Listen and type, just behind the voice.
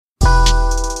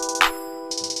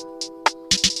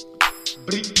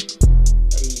Hey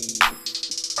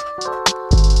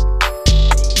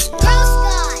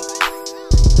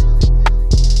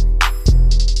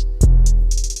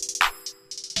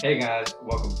guys,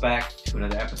 welcome back to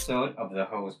another episode of the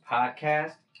Hose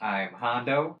Podcast. I'm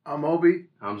Hondo. I'm Obi.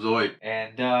 I'm Zoid.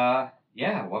 And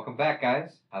welcome back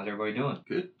guys. How's everybody doing?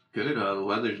 Good. The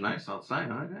weather's nice outside,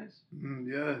 huh, guys?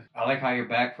 Yeah. I like how you're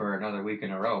back for another week in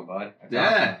a row, bud. That's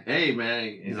yeah. awesome. Hey,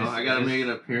 man. I gotta make an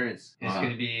appearance. Is this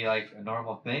gonna be like a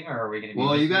normal thing, or are we gonna be?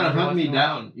 Well, you gotta hunt me once in a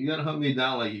while? down. You gotta hunt me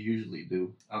down like you usually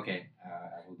do. Okay. I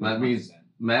will do That it means then.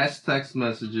 mass text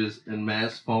messages and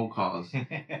mass phone calls,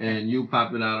 and you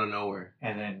popping out of nowhere.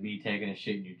 And then me taking a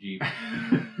shit in your Jeep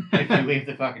if you leave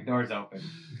the fucking doors open.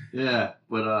 Yeah,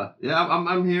 but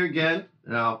I'm here again.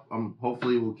 I'm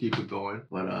hopefully we'll keep it going.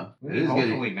 But it is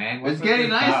Hopefully, man. What's it's with getting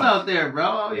this nice cloud? out there,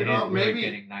 bro. It is really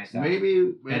getting nice out.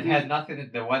 maybe It has nothing.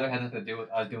 The weather has nothing to do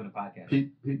with us doing a podcast.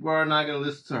 people are not gonna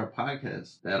listen to our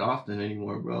podcast that often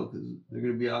anymore, bro, because they're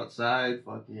gonna be outside,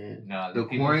 fucking. No, The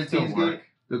people quarantine's still work.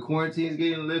 The quarantine's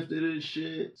getting lifted and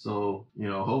shit. So,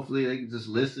 hopefully they can just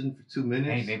listen for 2 minutes.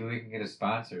 Hey, maybe we can get a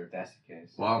sponsor if that's the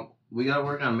case. Well, we gotta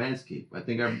work on Manscaped. I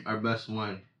think our best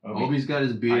one. Obi, Obi's got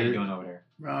his how you beard. doing over there?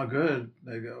 Oh, good.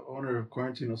 Like, owner of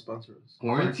Quarantine will sponsor us.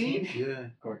 Quarantine? Yeah.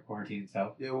 Quarantine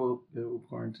itself. Yeah, we'll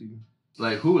quarantine.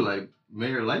 Like who? Like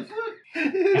Mayor Lightfoot?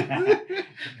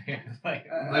 Like,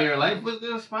 Mayor Lightfoot's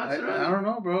gonna I sponsor us? don't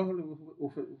know, bro.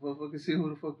 We'll fucking see who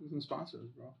the fuck is gonna sponsor us,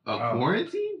 bro. A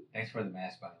quarantine? thanks for the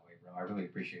mask, by the way, bro. I really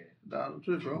appreciate it. Donald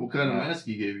Trump, bro. What kind of mask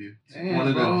he gave you? Damn, One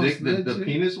of bro, the snitching.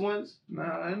 penis ones? Nah,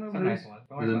 I know. It's a nice one.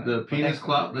 Don't worry about The it. But penis thanks for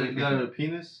clout the- that you got a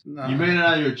penis? Nah. You made it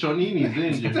out of your choninis,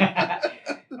 didn't you?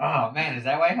 Oh man, is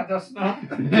that why I have those smells?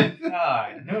 Oh,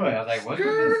 I knew it. I was like, what's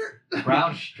with this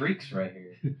brown streaks right here?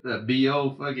 That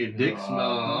BO fucking dick Oh.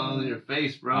 smell on your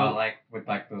face, bro. Like with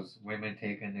like those women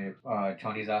taking their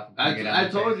chonies off. And putting it on I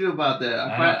their told face. you about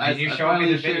that. And you I showed me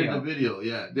finally the shared video. the video.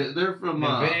 Yeah, they're from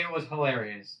The video was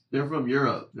hilarious. they're from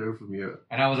Europe.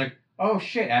 And I was like, oh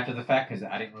shit, after the fact, because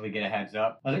I didn't really get a heads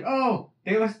up. I was like, oh,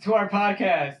 they listen to our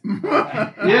podcast.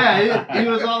 Yeah, he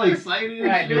was all excited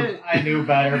and shit. I knew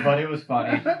better, but it was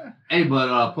funny. Hey,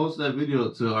 but post that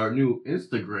video to our new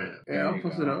Instagram. Yeah, I'll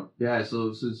post it up. Yeah,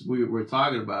 so since we're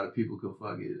talking about it, people can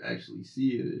fucking actually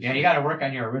see it. and Yeah, shit. you got to work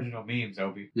on your original memes,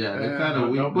 Obi. Yeah, they're Yeah, kind of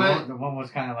weak. The But one was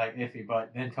kind of like iffy,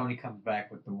 but then Tony comes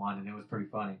back with the one, and it was pretty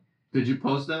funny. did you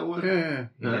post that one? Yeah.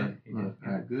 He did. He did.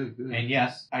 All right, good. And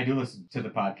yes, I do listen to the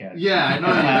podcast. Yeah, I know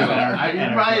you do. At You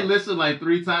our probably show. listen like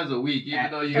 3 times a week,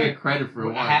 even though you get credit for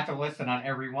one. I have to listen on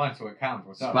every one, so it counts.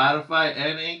 What's up? Spotify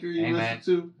and Anchor you Hey, listen man.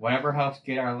 to? Whatever helps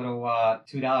get our little $2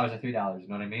 or $3. You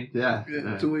know what I mean? Yeah.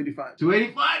 Yeah, 285.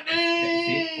 285.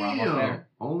 See, we're almost Damn. there.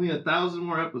 Only 1,000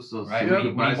 more episodes. Right, so we you need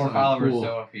can buy more something followers. cool.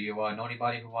 So if you know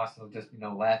anybody who wants to just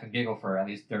laugh and giggle for at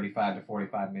least 35 to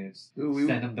 45 minutes, Dude,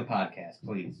 send them the podcast,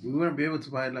 please. We wouldn't be able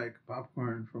to buy like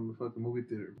popcorn from the fucking movie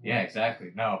theater. Yeah,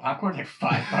 exactly. No, popcorn's like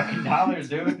 $5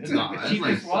 dude. It's No, like the that's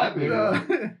cheapest like one. $7.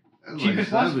 Yeah. That's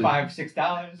Cheapest like one's $7.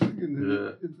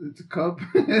 $5-6. It's a cup.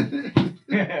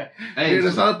 Hey, Hey,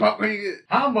 that's all the popcorn you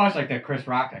How much, like the Chris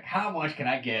Rock, like how much can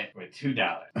I get with $2?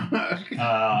 get.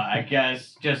 I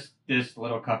guess just this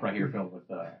little cup right here filled with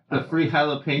the free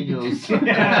jalapenos. the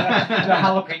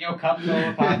jalapeno cup filled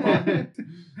with popcorn.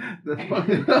 That's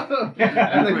fucking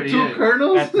That's like pretty 2 it.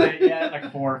 kernels. That's it, yeah,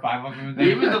 like 4 or 5 of them. in there.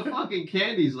 Even the fucking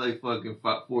candy's like fucking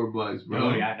 $4, bro.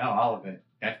 Oh, yeah, I know all of it.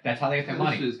 That's how they get their That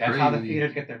money. shit's That's how the crazy.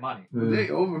 theaters get their money. They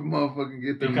over motherfucking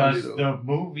get their money Because though. the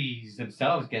movies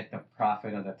themselves get the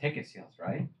profit of the ticket sales,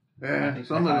 right? I Yeah, think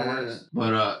some of that's how it that. works.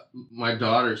 But my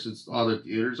daughter, since all the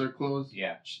theaters are closed,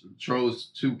 Yeah.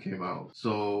 Trolls 2 came out.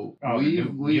 So Oh, the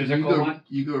new musical one?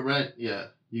 you could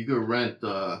rent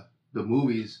the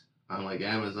movies on like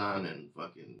Amazon and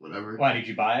fucking whatever. Why did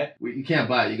you buy it? You can't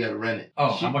buy it, you gotta rent it.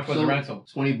 Oh, how much was the rental?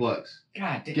 $20.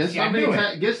 God, damn. Guess See, I how many knew it.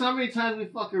 times? Guess how many times we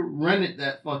fucking rented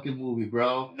that fucking movie,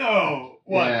 bro? No.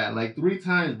 What? Yeah, like 3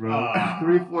 times, bro. Ah.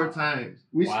 3-4 times.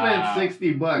 We Wow. spent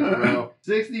 $60, bro.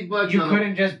 $60 You on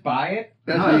couldn't just buy it?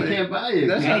 That's No, how you they- can't buy it.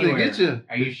 That's how they Anywhere. get you.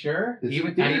 Are you sure? It's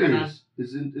Even in not even on. theaters.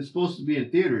 It's supposed to be in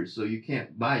theaters, so you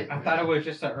can't buy it. I right thought it now. was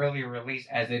just an early release,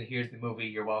 as in here's the movie,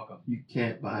 you're welcome. You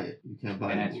can't buy it. You can't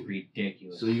buy That's it.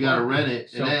 ridiculous. So you gotta rent it,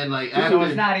 So- and then like So after.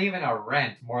 it's not even a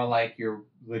rent, more like you're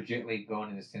legitly going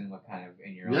to the cinema kind of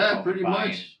in your own Yeah, home, pretty buying,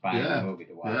 much. buying Yeah. the movie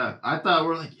to watch. Yeah, I thought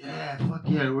we're like, yeah, fuck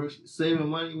yeah, we're saving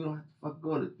money. We don't have to fuck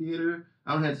go to the theater.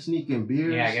 I don't have to sneak in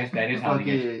beers. Yeah, I guess that is how they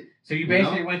get you. Fucking, So you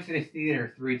basically went to the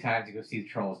theater 3 times to go see the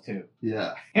Trolls too.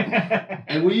 yeah.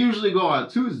 And we usually go on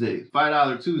Tuesdays,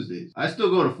 $5 Tuesdays. I still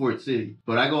go to Fort City,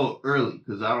 but I go early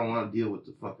because I don't want to deal with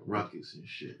the fucking ruckus and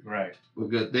shit. Right. But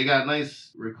good, they got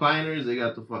nice recliners. They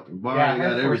got the fucking bar. Yeah, I they got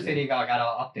heard Fort everything. City got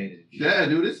all updated. And shit. Yeah,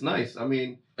 dude, it's nice. I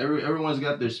mean, everyone's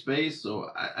got their space, so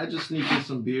I just sneak in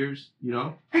some beers, you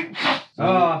know.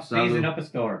 Oh, sneezing up a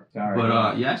store. Sorry.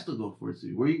 But yeah, I still go to Fort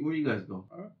City. Where you guys go?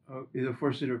 Either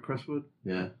Fort City or Crestwood.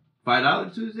 Yeah,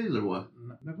 $5 Tuesdays or what?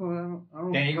 No, I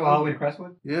don't. Can you go all the way to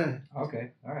Crestwood? Yeah.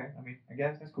 Okay, all right. I mean, I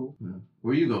guess that's cool. Yeah.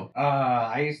 Where you go?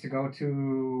 I used to go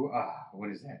to what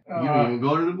is that? You don't even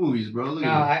go to the movies, bro. Look No,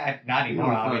 at not you. You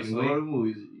anymore. don't fucking Obviously, go to the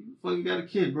movies. You fucking got a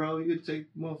kid, bro. You could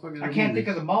take motherfuckers. to I the can't movies. think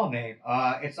of the mall name.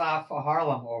 It's off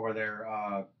Harlem over there.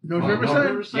 North Oh, Riverside.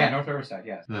 Riverside? Yeah, North Riverside.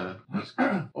 Yes. Yeah, that's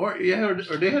cool. Or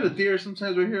they had a theater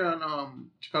sometimes right here on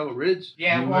Chicago Ridge.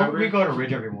 Yeah, You well, remember? we go to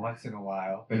Ridge every once in a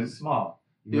while, but it's small.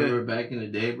 You remember back in the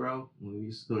day, bro, when we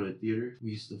used to go to the theater, we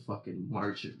used to fucking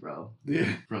march it, bro.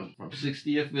 Yeah. From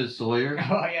 60th and Sawyer.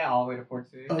 Oh yeah, all the way to Fort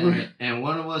City. Oh, And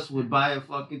one of us would buy a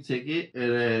fucking ticket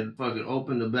and then fucking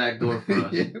open the back door for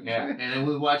us. Yeah. And then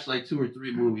we'd watch like 2 or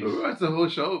 3 movies. We watched the whole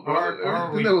show, bro. Or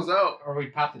Everything that was out. Or we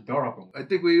pop the door open. I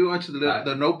think we watched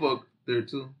the Notebook there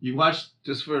too, You watched?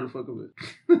 just for the fuck of it.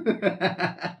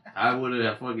 I wouldn't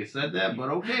have fucking said that, but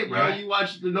okay, bro. Yeah. You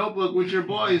watched the Notebook with your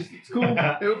boys. It's cool.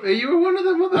 Hey, you were one of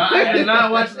them motherfuckers. I did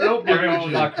not watch the Notebook Everyone with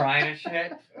was you. all crying and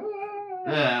shit.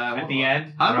 Yeah. At the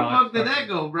end. How they're the all fuck did fucking- that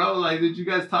go, bro? Like, did you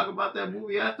guys talk about that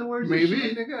movie afterwards? and Maybe,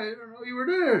 shit? nigga, I don't know you were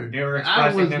there. They were I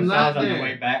expressing was themselves not on there. the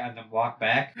way back, on the walk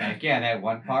back. Like, yeah, that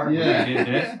one part Yeah. where they did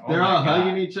this. Oh They're my all God.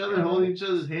 hugging each other, holding each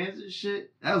other's hands and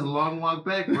shit. That was a long walk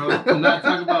back, bro. I'm not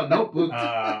talking about Notebook.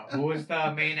 Who was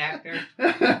the main actor?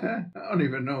 I don't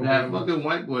even know. That man. fucking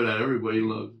white boy that everybody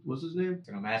loves. What's his name? That's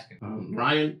what I'm asking.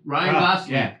 Ryan Oh,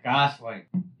 Gosling. Yeah, Gosling.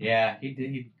 Yeah, he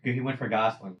did. He went for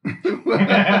Gosling.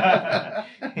 I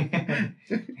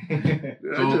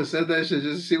just said that shit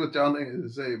just to see what y'all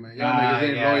niggas say, man. Y'all niggas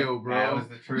ain't yeah, loyal, bro. That was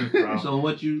the truth, bro. So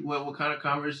what kind of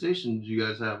conversation did you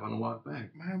guys have on the walk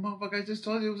back? Man, motherfucker, I just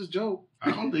told you it was a joke.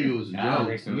 I don't think it was a I don't joke.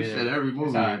 think so You either. said every movie.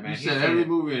 It's all right, man. You He's said seen every it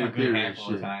movie in a the good theater and handful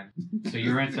of shit. times. So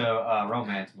you're into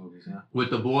romance movies, huh?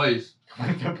 With the boys.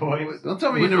 With the boys. Don't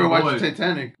tell me you With never the watched boys.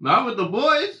 Titanic. Not with the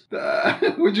boys.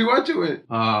 What'd you watch it with?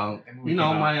 That movie You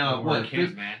know, came my out when we were kids,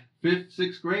 fifth, man.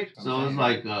 6th grade. So it was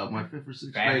like my 5th or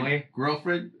 6th Family? grade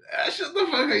girlfriend. Shut the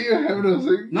fuck up, you having those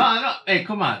things. No. Hey,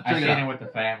 come on. I Check seen it it out. with the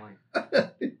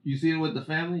family. You seen it with the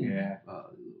family? Yeah.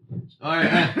 All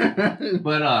right.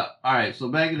 But all right. So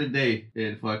back in the day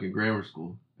in fucking grammar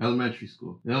school, elementary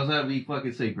school, you know how we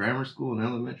fucking say grammar school and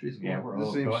elementary school? Yeah, we're The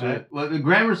old. same Go shit. ahead. Well, the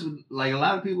grammar school, like a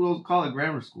lot of people don't call it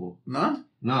grammar school. No?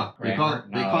 No, they call it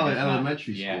It's not.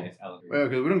 elementary Yeah, school. it's elementary. Well,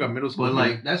 because we don't got middle school. But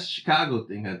here. like that's a Chicago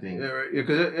thing, I think. Yeah, right. Yeah,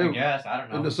 because I guess. I don't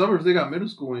in know. the suburbs they got middle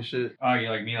school and shit. Oh, you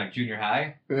like me like junior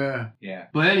high? Yeah. Yeah.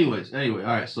 But anyway, all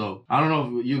right. So I don't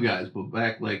know if you guys, but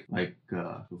back like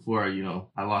before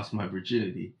I lost my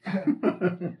virginity,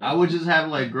 I would just have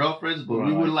like girlfriends, but Well,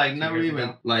 we would like, like 2 never years even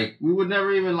ago? we would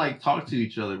never even like talk to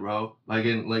each other, bro. Like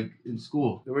in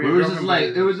school, The way it your was just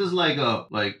girlfriend it was just like a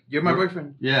like You're my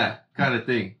boyfriend. yeah kind of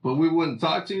thing. But we wouldn't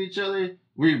talk to each other.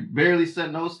 We barely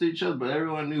said notes to each other, but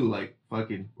everyone knew like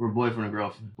fucking we're boyfriend and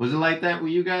girlfriend. Was it like that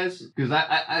with you guys? Because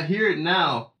I hear it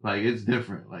now, like it's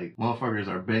different. Like motherfuckers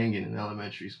are banging in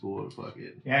elementary school or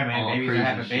fucking Yeah, man. all Babies are crazy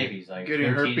having shit. babies. Like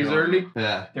Getting 13 herpes -year-olds. early.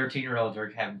 Yeah. 13-year-olds are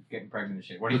getting pregnant and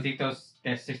shit. What do you think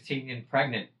that 16 and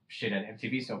pregnant shit at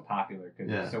MTV is so popular?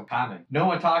 Because Yeah. it's so common. No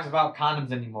one talks about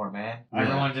condoms anymore, man. Yeah.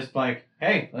 Everyone just like,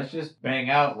 hey, let's just bang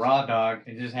out raw dog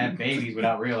and just have babies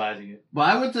without realizing it. But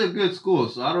I went to a good school,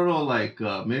 so I don't know. Like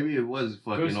maybe it was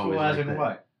fucking Good school always as like in that.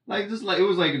 what? Like just like it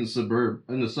was like in the suburbs,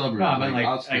 No, I mean like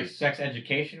outskirts. sex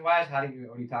education wise. What are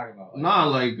you talking about? Like, No,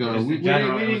 like Just we in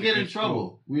general, we it didn't was get a in good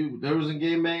trouble. There wasn't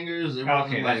game bangers. There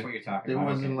wasn't okay, that's like what you're talking there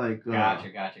about. wasn't Okay. like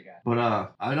Gotcha. But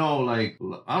I know like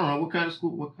I don't know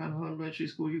what kind of elementary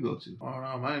school you go to. Oh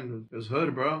no, mine was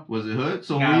hood, bro. Was it hood?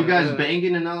 So Nah, were you guys yeah.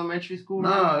 banging in elementary school?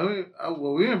 Nah, we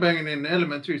weren't banging in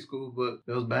elementary school, but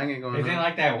there was banging going Isn't it on.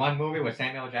 like that one movie with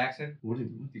Samuel Jackson? What Do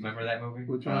you remember that movie?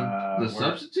 Which one? the where-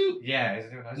 substitute? Yeah,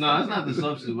 isn't it? No, it's not the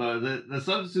substitute. But the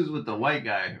substitute's with the white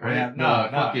guy, right? Yeah, no.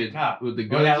 With the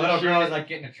Well, guns that and little shit. girl is like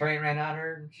getting a train ran on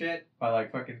her and shit by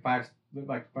like fucking five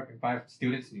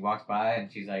students, and he walks by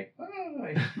and she's like, oh.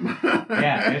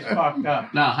 Yeah, it's fucked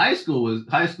up. Now high school is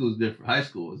different. High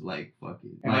school was like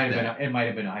fucking. It might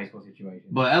have been a high school situation.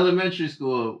 But elementary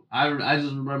school, I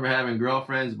just remember having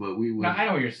girlfriends, but we would No, I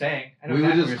know what you're saying. I know we would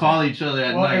exactly just what call you're each other at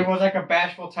saying. Well, night. it was like a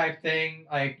bashful type thing.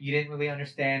 Like you didn't really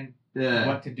understand Yeah.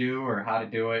 what to do or how to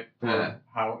do it. Or Yeah.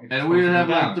 how it's And we would supposed to have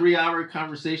go like down. 3-hour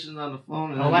conversations on the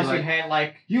phone. And Unless like, you had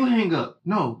like. you hang up.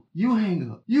 No, you hang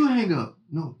up. You hang up.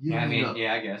 No, you Yeah, I hang mean, up.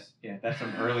 yeah, I guess. Yeah, that's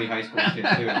some early high school shit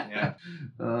too. Yeah.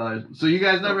 So you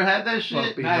guys never had that shit?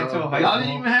 Fuck me, Not until bro. high Y'all school.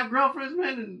 didn't even have girlfriends,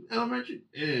 man, in elementary?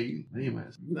 Yeah, you lame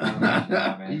ass.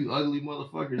 Nah, man. You ugly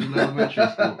motherfuckers in elementary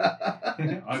school.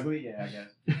 Ugly? Yeah, I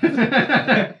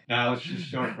guess. No, I was just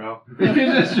short, bro.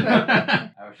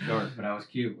 I was short, but I was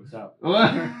cute. What's up?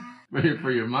 What?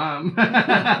 For your mom.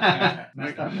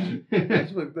 Messed up, man.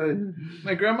 That's what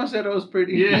my grandma said I was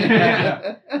pretty.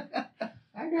 Yeah.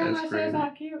 My grandma That's says crazy.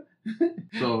 I'm cute.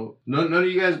 So none of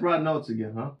you guys brought notes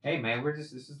again, huh? Hey, man,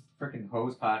 this is freaking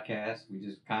Hose podcast. We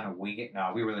just kind of wing it.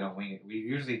 No, we really don't wing it. We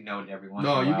usually note every once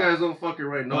in No, a you while. guys don't fucking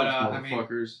write notes, But, I mean-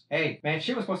 motherfuckers. Hey, man,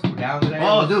 shit was supposed to go down today.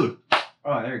 Oh, dude,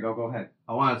 Oh, there you go. Go ahead.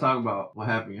 I want to talk about what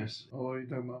happened yesterday Oh, what are you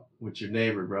talking about? with your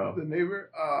neighbor, bro. The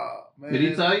neighbor? Man. Did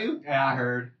he tell you? Yeah, I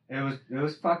heard. It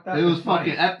was fucked up. It was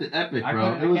funny. fucking epic, I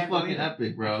bro. couldn't- It I was can't fucking believe it.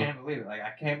 epic, I bro. can't believe it. Like,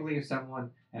 I can't believe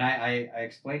someone. And I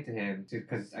explained to him,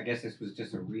 because I guess this was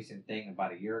just a recent thing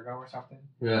about a year ago or something.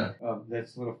 Yeah.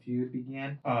 This little feud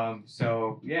began.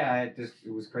 So yeah, it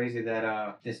was crazy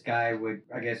that this guy would,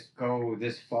 I guess, go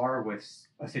this far with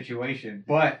a situation.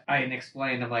 But I didn't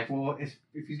explain. I'm like, well, if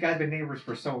these guys been neighbors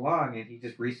for so long and he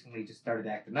just recently just started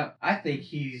acting up, I think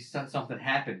something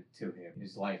happened to him in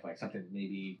his life, like something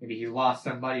maybe he lost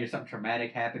somebody or something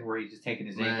traumatic happened where he's just taking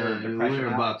his anger and Man, depression we're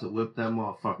out. about to whip them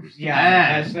motherfuckers. Yeah,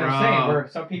 ass, that's what I'm saying. Where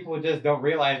some people just don't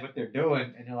realize what they're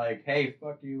doing, and they're like, "Hey,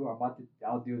 fuck you!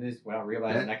 I'll do this without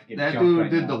realizing I could get That jumped dude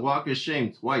right did now." the walk of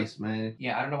shame twice, man.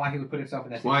 Yeah, I don't know why he would put himself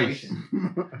in that Twice.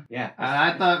 situation. Yeah, And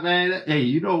I thought, man, hey,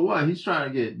 you know what? He's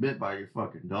trying to get bit by your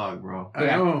fucking dog, bro. I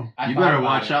know. I You thought better about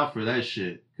watch it. out for that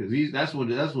shit. Cause that's what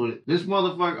this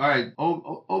motherfucker. All right,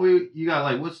 Obi, you got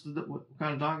like what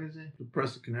kind of dog is it? The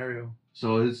Presa Canario.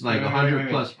 So it's like Wait, 100 wait.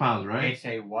 plus pounds, They right?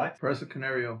 say what? Presa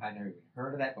Canario. I never even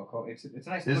heard of that. But cool. It's a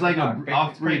nice. It's looking like dog. a Big-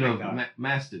 off it's pretty breed big of dog.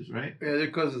 mastiffs, right? Yeah, they're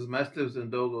cousins, Mastiffs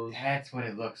and Dogos. That's what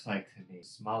it looks like to me.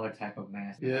 Smaller type of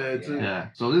mastiff. Yeah, it's a- Yeah.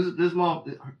 So this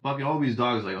fucking Obi's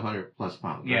dog is like 100 plus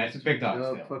pounds. Yeah, right? it's a big dog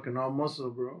Yeah, still. fucking all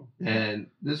muscle, bro. And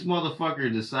this motherfucker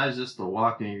decides just to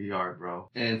walk in your yard, bro.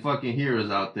 And fucking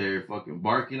Hero's out there fucking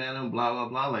barking at him, blah blah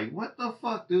blah. Like, what the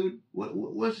fuck, dude? What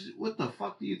the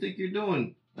fuck do you think you're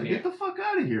doing? Like, Yeah. get the fuck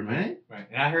out of here, man. Right.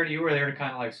 And I heard you were there to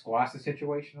kind of like squash the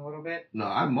situation a little bit. No,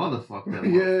 I motherfucked that.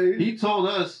 Yeah. He told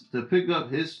us to pick up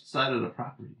his side of the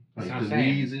property, That's like what I'm the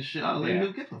saying. weeds and shit. I was like, Yeah.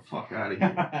 dude, get the fuck out of Oh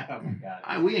here. my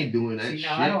god. We ain't doing that See, shit.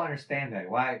 now I don't understand that.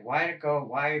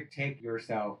 Why take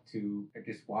yourself to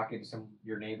just walk into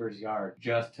your neighbor's yard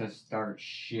just to start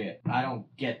shit? I don't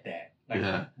get that. Like,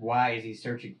 Yeah. why is he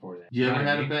searching for that? You know ever what I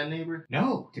had a mean? bad neighbor?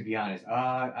 No, to be honest.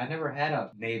 I never had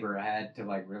a neighbor I had to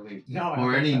like really. No. I don't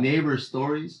Or think any so. neighbor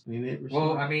stories? Any neighbor Well,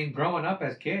 stories? I mean, growing up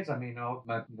as kids, I mean, all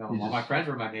my friends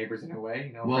were my neighbors in a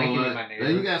way. Frankie was my neighbor.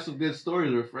 you got some good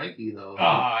stories with Frankie though. Oh,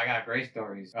 I got great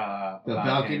stories. The about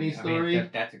balcony him. story?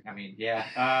 I mean, yeah.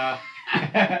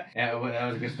 Yeah, that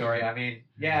was a good story. I mean,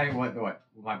 yeah, what?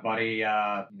 My buddy,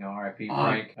 R.I.P.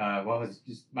 Frank.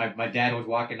 My dad was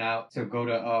walking out to go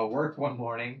to work one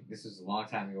morning. This is a long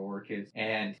time ago, we were kids,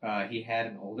 and he had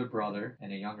an older brother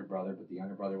and a younger brother, but the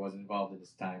younger brother wasn't involved at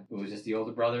this time. It was just the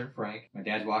older brother, Frank. My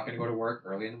dad's walking to go to work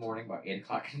early in the morning, about 8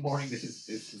 o'clock in the morning. This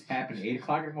is happening 8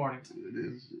 o'clock in the morning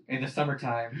It is. in the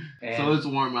summertime. And So it's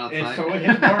warm outside. and so it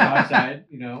hits warm outside,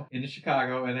 in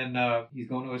Chicago, and then he's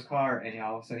going to his car, and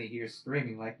all of a sudden he hears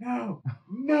screaming like, "No,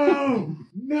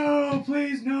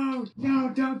 please, no,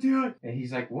 don't do it!" And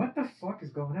he's like, "What the fuck is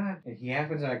going on?" And he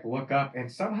happens to like look up,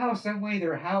 and somehow, some way,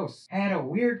 their house had a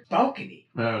weird balcony.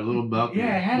 A little balcony.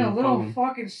 Yeah, it had a little fucking-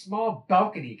 fucking small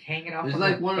balcony hanging off. It's from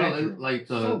like the one bedroom. of like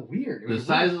so weird. It the was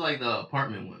size weird. of like the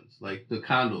apartment ones, like the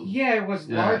condos. Yeah, it was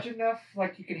Yeah. large enough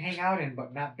like you could hang out in,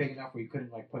 but not big enough where you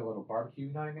couldn't like put a little barbecue.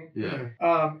 You know what I mean?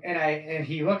 Yeah. And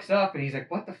he looks up and he's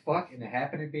like, "What the fuck?" And it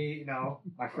happened to be,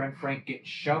 my friend Frank getting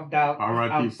shoved out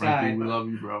R.I.P. outside. Frankie, we love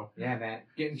you, bro. Yeah, man,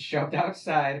 getting shoved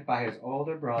outside by his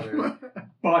older brother,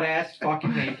 butt ass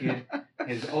fucking naked.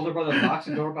 His older brother locks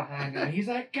the door behind him, and he's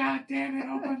like, "God damn it,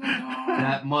 open the door!"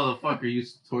 That motherfucker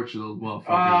used to torture those motherfuckers.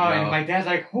 Oh, and bro. my dad's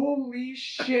like, "Holy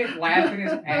shit," laughing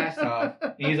his ass off.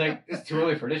 And he's like, "It's too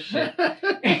early for this shit."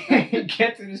 He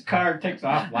gets in his car and takes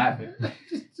off laughing.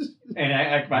 And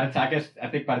I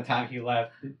think by the time he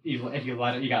left, he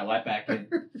got let back in.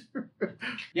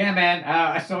 Yeah,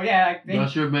 man. So yeah, I think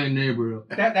That's your main neighbor.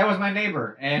 that was my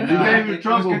neighbor, and You gave it him was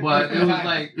trouble, good- but good it was times.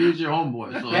 like he was your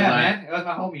homeboy. So Yeah, like, man, it was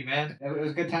my homie, man. It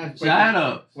was a good time. shut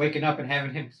up. Waking up and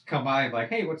having him come by and like,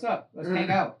 "Hey, what's up? Let's hang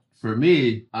out." for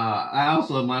me, I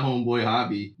also my homeboy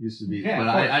hobby used to be, Yeah, but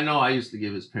of course. I know I used to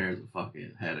give his parents a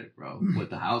fucking headache, bro, with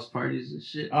the house parties and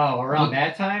shit. Oh, around But-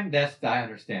 that time, I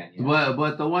understand. Yeah.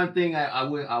 But the one thing I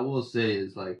will say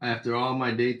is like after all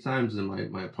my date times and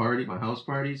my house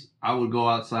parties, I would go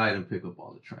outside and pick up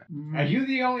all the trash. Are you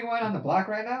the only one on the block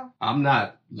right now? I'm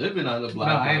not living on the block.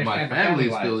 No, I but my understand, but family's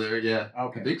still family-wise. there. Yeah,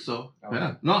 Okay. I think so. Okay.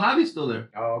 Yeah, no, Javi's still there.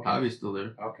 Oh, okay. Javi's still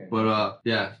there. Okay. But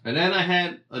yeah, and then I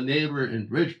had a neighbor in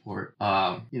Bridgeport,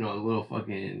 you know, little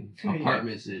fucking Yeah.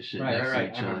 apartments and shit Right, next right, to I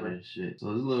each other remember. and shit.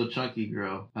 So this little chunky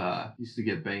girl, used to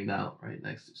get banged out right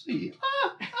next to me.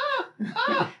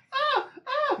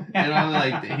 And I'm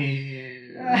like,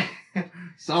 damn,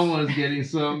 someone's getting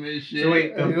some and shit. So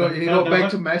wait, You go back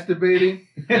to masturbating.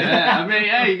 Yeah, I mean,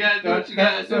 yeah, you gotta do what you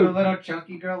gotta So the do. little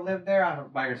chunky girl lived there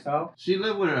by herself? She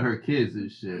lived with her kids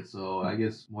and shit, so I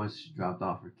guess once she dropped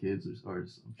off her kids or something.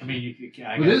 I mean,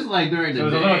 I But guess. this is like during So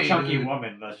the it was day. a little chunky dude.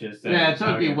 woman, let's just say. Yeah,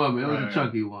 chunky Okay. woman. It was Right, a right.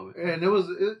 chunky woman. And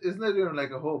it's not even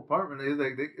like a whole apartment. It's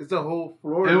like it's a whole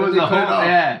floor. It and was then a they cut whole it off.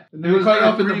 yeah. And It then was they cut like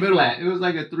it off a in the 3 middle. flat. It was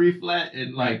like a 3 flat,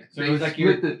 and like So it was like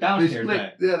your downstairs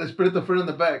bed. Yeah, they split the front and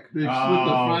the back. They split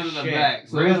the Oh, front and the shit. back.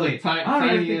 So Really? it was like I don't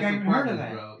even tiny think I ass even heard of apartment,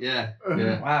 that. bro. Yeah,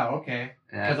 yeah. Wow, okay.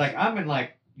 yeah. Because like I'm in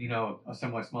like a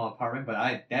somewhat small apartment, but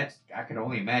I could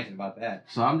only imagine about that.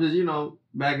 So I'm just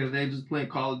back in the day just playing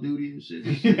Call of Duty and shit.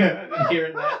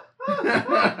 Hearing that.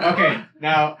 Okay,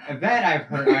 now that I've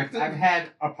heard, I've had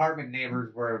apartment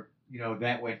neighbors where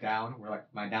that went down. Where like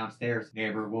my downstairs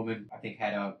neighbor woman, I think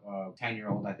had a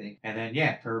 10-year-old, I think, and then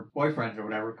her boyfriends or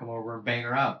whatever come over and bang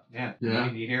her out. Yeah.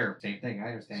 You hear same thing. I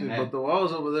understand See, that. but the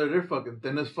walls over there, they're fucking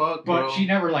thin as fuck. But bro. she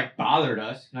never like bothered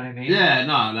us. You know what I mean? Yeah,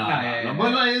 no. yeah.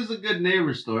 But like, it's a good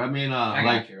neighbor story. I mean, I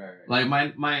like, got you. Right. like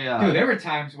my Dude, there were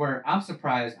times where I'm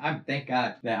surprised. Thank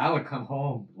God that I would come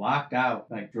home locked out,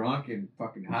 like drunk and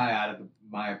fucking high out of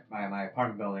my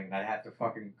apartment building, and I'd have to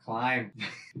fucking climb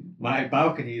my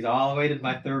balconies all the way to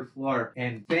my 3rd floor.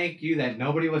 And thank you that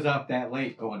nobody was up that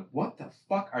late going, "What the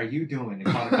fuck are you doing?" and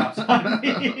call the cops on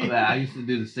me. yeah, I used to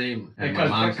do the same at my Because-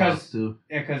 mom's because- house too.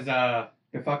 Yeah, because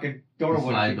the fucking door The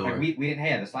slide wouldn't be, door. like, we didn't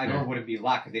have the slide door Yeah. wouldn't be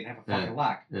locked because they didn't have a fucking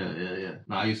lock. Yeah.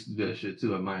 No, I used to do that shit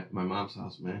too at my mom's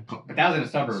house, man. But that was in the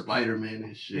suburbs. Spider-Man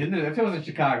and shit. If it was in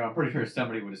Chicago, I'm pretty sure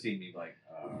somebody would have seen me like.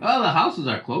 Oh, the houses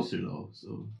are closer though,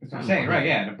 so. That's what I'm saying, right?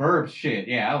 Yeah, the burbs, shit.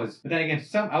 Yeah, I was. But then again,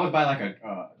 I was by like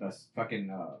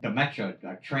the metro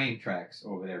like train tracks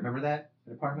over there. Remember that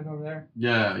the apartment over there,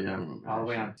 Yeah, I remember. all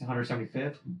the that way shit. on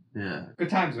 175th. Yeah, Good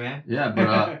times, man. yeah,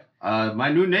 but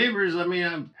my new neighbors. I mean,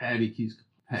 I'm Patty keeps.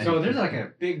 So there's like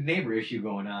a big neighbor issue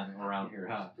going on around here,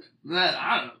 huh?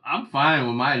 I'm fine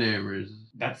with my neighbors.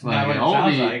 That's not what it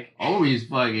sounds like. Obi's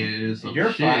fucking is some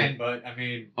You're shit. fine, but I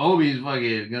mean, Obi's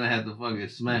fucking gonna have to fucking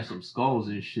smash some skulls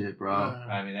and shit, bro.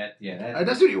 I mean that's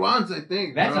That's what he wants, I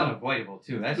think. that's bro. unavoidable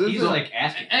too. That's This he's is- like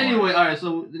asking. For Anyway, it. all right.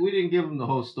 So we didn't give him the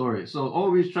whole story. So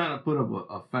Obi's trying to put up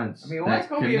a fence. I mean, that what's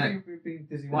going to be connect- if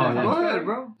does he Oh, want yeah. to? Go ahead,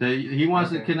 bro. He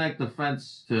wants to Okay. connect the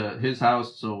fence to his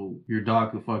house so your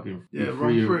dog can fucking be Yeah,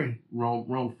 roam free.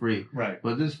 roam free. Right.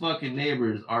 But this fucking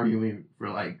neighbor is arguing for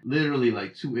like literally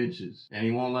like 2 inches, and he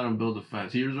won't let him build a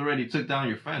fence. He was already took down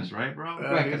your fence, right, bro?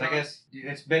 Right, because I guess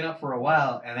it's been up for a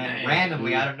while, and then Man,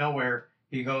 randomly dude. out of nowhere,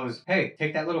 he goes, "Hey,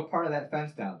 take that little part of that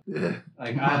fence down." Yeah.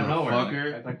 Like out of nowhere.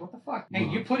 Motherfucker. I was like, "What the fuck?" Hey,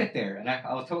 you put it there, and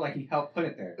I was told like he helped put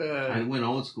it there. I went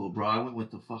old school, bro. I went with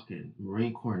the fucking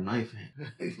Marine Corps knife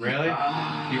hand. Really?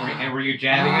 Ah. And were you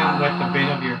jabbing him with the bit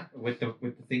of your with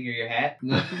the thing of your hat?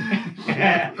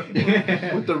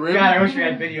 With the rim? God, I wish we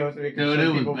had videos so we could Dude, show it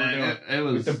was people what we're doing. bad. It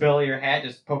With was the bill of your hat,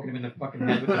 just poking him in the fucking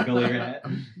head with the bill of your hat.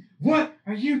 What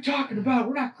are you talking about?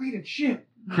 We're not cleaning shit.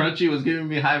 Crunchy was giving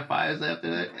me high fives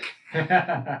after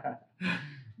that.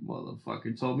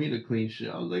 Motherfucker told me to clean shit.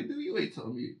 I was like, dude, you ain't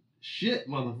telling me shit,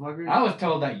 motherfucker. I was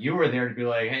told that you were there to be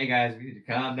like, hey guys, we need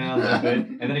to calm down a little bit.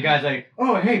 And then the guy's like,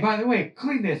 oh, hey, by the way,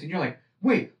 clean this. And you're like,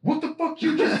 wait, what the fuck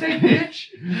you just say, bitch?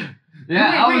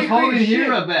 Yeah, I was Wait, holding shit.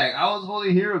 Hira back. I was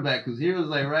holding Hira back because Hira was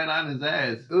like right on his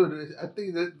ass. Dude, I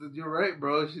think that you're right,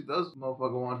 bro. She does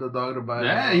motherfucker want the dog to bite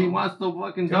Yeah, him. he wants the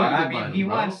fucking Dude, dog I to bite mean, him, he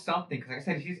bro. wants something. Because like I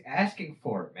said, he's asking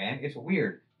for it, man. It's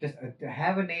weird. Just to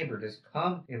have a neighbor just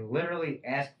come and literally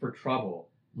ask for trouble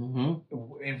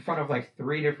Mm-hmm. in front of like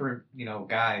 3 different,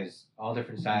 guys, all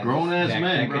different sizes. Grown-ass that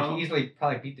men, could bro. easily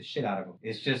probably beat the shit out of him.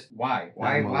 It's just, why?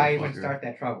 Why even motherfucker. start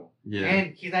that trouble? Yeah.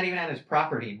 And he's not even on his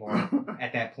property anymore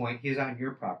at that point. He's on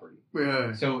your property.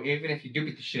 Yeah. So even if you do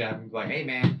beat the shit out of him, be like, hey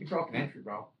man, you broke an entry,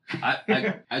 bro.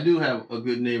 I do have a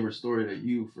good neighbor story that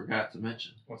you forgot to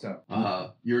mention. What's up?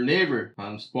 Your neighbor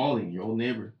on Spalding, your old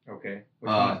neighbor. Okay. Which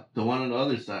one? The one on the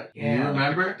other side. Yeah. You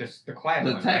remember? The quiet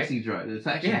The one, taxi right? driver. The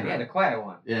taxi Yeah, driver. yeah, the quiet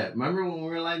one. Yeah, remember when we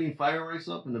were lighting fireworks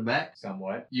up in the back?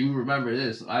 Somewhat. You remember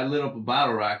this. I lit up a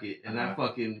bottle rocket, and that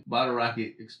fucking bottle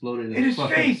rocket exploded in his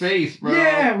fucking face. face, bro.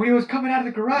 Yeah, when he was coming out of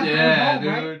the garage. Yeah, coming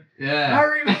home, dude. right? Yeah. I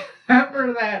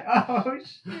remember that. Oh,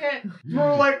 shit. We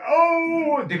were like,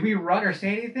 oh. Did we run or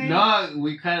say anything? No,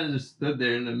 we kind of just stood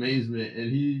there in amazement, and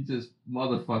he just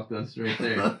motherfucked us right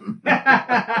there.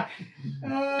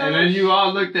 And then you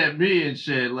all looked at me and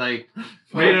shit, like,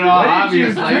 made it all What did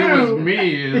obvious, you like it do? was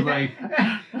me. It was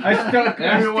like,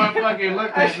 everyone fucking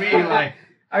looked at me like,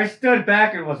 I stood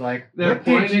back and was like, They're what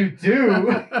did you do?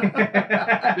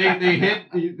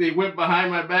 they went behind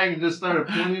my back and just started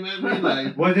pointing at me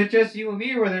like. Was it just you and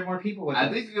me, or were there more people with I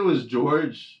us? think it was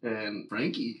George and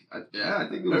Frankie. I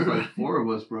think it was like 4 of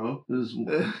us, bro. It was,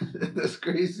 That's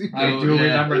crazy. I Oh, do yeah.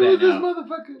 remember Who was that this now.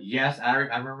 motherfucker? Yes, I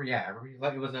remember. Yeah, I remember.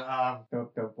 Like, it was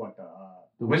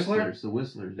the Whistler. The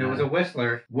Whistlers. There was a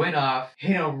Whistler, went off,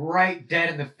 hit him right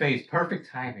dead in the face. Perfect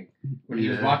timing. When he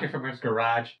was Yeah. walking from his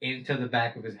garage into the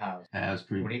back of his house. That's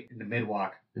pretty. When he, in the mid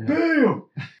walk. Yeah. Boom!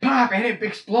 Pop! And it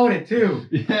exploded too.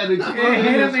 Yeah, it It exploded hit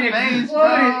in him his and face,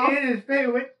 exploded bro. in his face.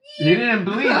 Went, He didn't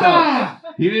bleed though. ah!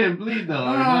 He didn't bleed though. or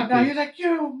Oh, no, nothing. he was like,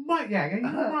 you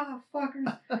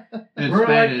motherfuckers. In We're like,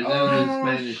 Spanish. That was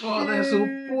in Spanish. Hijo de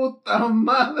su puta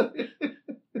madre.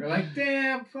 We're like,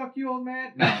 damn, fuck you, old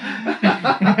man. No.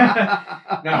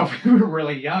 No, we were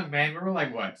really young, man. We were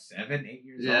like, what, 7, 8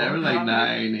 years old? Yeah, we're like probably?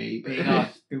 9, 8. Being all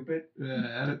stupid.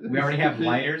 Yeah, We already have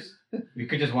lighters. We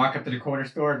could just walk up to the corner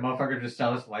store and motherfuckers just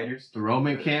sell us lighters. The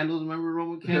Roman candles. Remember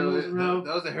Roman candles, bro?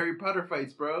 That was the Harry Potter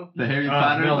fights, bro. The Harry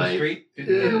Potter middle of the lights? street.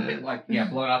 Yeah. Like, yeah,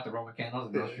 blowing out the Roman candles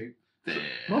in the middle of the street. Damn.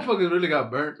 Motherfuckers really got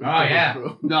burnt. with Oh, those, yeah.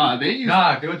 bro. No, they used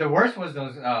Nah, dude, the worst was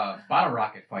those bottle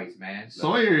rocket fights, man.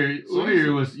 Sawyer used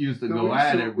to go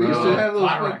at it, We bro. used to have those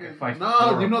Fire rocket fucking. fights.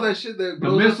 No, you know that shit that the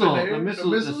goes missile, up in the air? the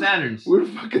missiles, the Saturns. We'd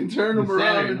fucking turn them The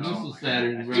around Saturn, and missile just.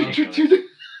 Saturns, bro. Ridiculous.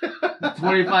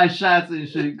 25 shots and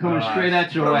shit coming straight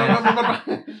at your ass.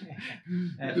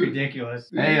 That's ridiculous.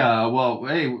 Hey,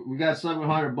 we got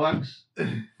 $700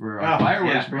 for Oh,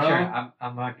 fireworks, yeah, for bro. sure.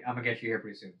 I'm gonna get you here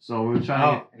pretty soon. So we're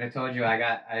trying Oh, and I told you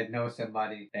I know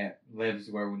somebody that lives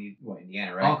where we need,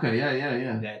 Indiana, to. right? Okay,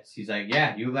 yeah. That's he's like,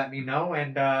 yeah, you let me know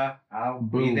and I'll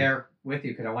be Boom. there with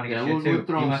you because I want to get Yeah, shit we'll too.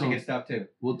 throw He him wants to some- get stuff too.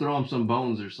 We'll throw him some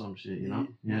bones or some shit, you know?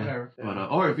 Yeah. Whatever. But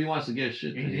or if he wants to get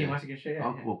shit, He, too, he yeah. wants to get shit. Yeah,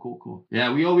 Oh, yeah. cool.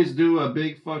 Yeah, we always do a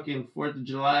big fucking 4th of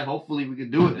July. Hopefully we can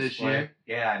do it this Display. year.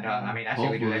 Yeah, no, I mean, that's what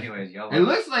we do Hopefully. anyways, yo. It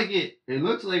looks like it. It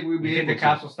looks like we'll be You think able the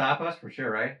cops to. will stop us for sure,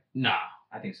 right? Nah,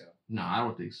 I think so. I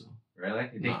don't think so. Really?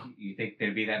 You think No. you think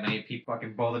there'd be that many people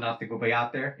fucking bold enough to go be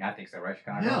out there? Yeah, I think so, right,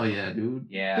 Chicago? Hell yeah, dude.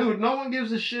 Yeah. Dude, no one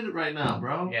gives a shit right now,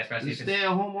 bro. Yeah, especially The if it's,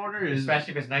 stay-at-home order is.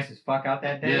 especially if it's nice as fuck out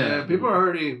that day. Yeah. Yeah, people are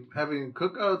already having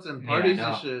cookouts and Yeah, parties I know.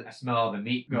 and shit. I smell all the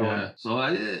meat going. Yeah. So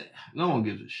no one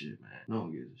gives a shit, man. No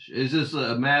one gives a shit. It's just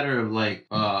a matter of like,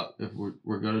 if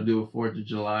we're gonna do a 4th of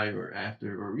July or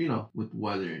after, or with the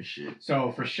weather and shit.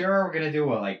 So for sure we're gonna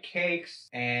do like cakes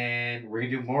and we're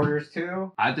gonna do mortars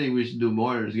too. I think we should do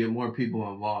more to get more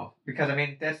people involved. Because I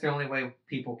mean that's the only way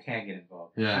people can get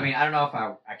involved. Yeah. I mean I don't know if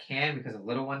I can because of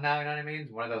little one now, you know what I mean?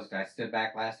 One of those guys stood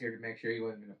back last year to make sure he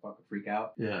wasn't gonna fucking freak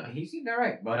out. Yeah. And he seemed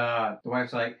alright. But the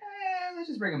wife's like, let's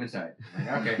just bring him inside. I'm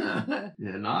like, okay.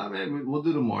 Yeah, nah, man, we'll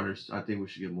do the mortars. I think we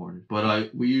should get mortars.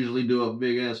 But we usually do a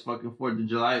big ass fucking 4th of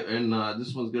July, and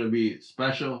this one's gonna be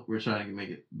special. We're trying to make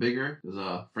it bigger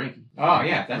because Frankie. Oh,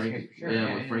 yeah, that's Frankie. for sure. Yeah,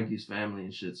 Yeah, with yeah. Frankie's family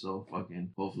and shit. So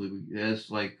fucking hopefully it's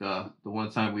like the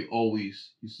one time we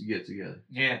always used to get together.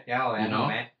 Yeah, oh, I You know, know?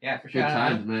 man. Yeah, for sure. Good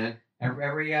times, man.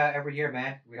 Every year,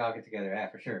 man, we'd all get together. Yeah,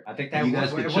 for sure. I think that You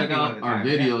guys would- can it would check be one out of the our times,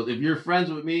 yeah. videos. If you're friends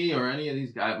with me or any of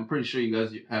these guys, I'm pretty sure you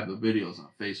guys have the videos on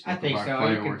Facebook. I think of so. our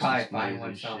You can fireworks probably displays find one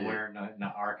and shit. somewhere in the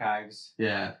archives.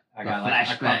 Yeah, I The got like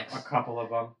flashbacks. a couple of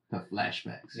them. the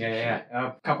flashbacks. and Yeah. shit.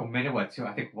 A couple minutes. What? Two?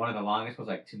 I think one of the longest was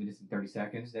like 2 minutes and 30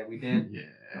 seconds that we did. The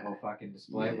Yeah. whole fucking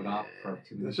display went off for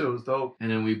 2 That minutes. shit was dope. And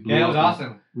then we blew Yeah, it up was a-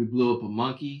 awesome. We blew up a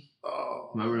monkey. Oh.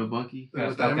 Remember the monkey?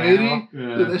 With Stuffed that animal. lady?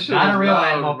 Yeah. Dude, that shit Not was a real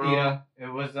loud, animal, bro. Peter. It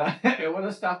was it was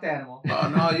a stuffed animal. Oh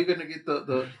no, you're gonna get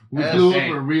the We ass- blew Hey.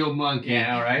 up a real monkey.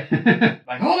 Yeah, all right.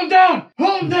 Like, hold him down!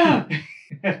 Hold him down!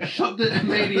 Shoved the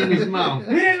lady in his mouth.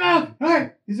 Hit his mouth! All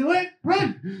right, is it lit?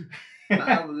 Run!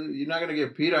 Nah, you're not gonna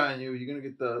get PETA on you. You're gonna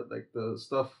get the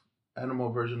stuffed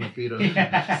animal version of PETA.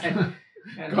 Yeah.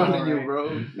 Calling you,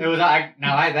 bro. It was that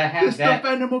had The stuffed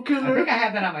animal I killer. think I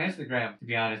had that on my Instagram. To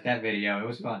be honest, that video, it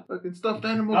was fun. Fucking stuffed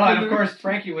animal Oh, killer. and of course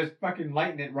Frankie was fucking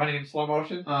lighting it, running in slow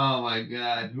motion. Oh my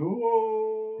god.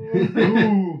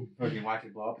 Fucking watch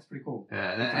it blow up. It's pretty cool.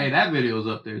 Yeah, that video's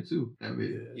up there too. That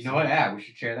video. You know what? Yeah, we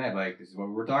should share that. Like, this is what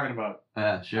we were talking about.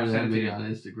 Share I'll that send it to video you.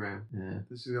 on Instagram. Yeah.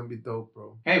 This is gonna be dope,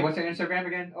 bro. Hey, what's your Instagram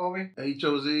again, Ovi?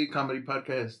 HOZ Comedy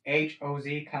Podcast.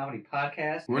 HOZ Comedy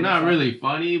Podcast. We're not really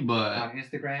funny, but on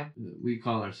Instagram. we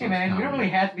call ourselves. Hey man, we don't comedy.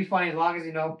 really have to be funny as long as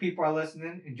people are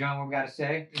listening, enjoying what we gotta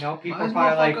say. People Why is are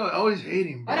probably like, motherfucker always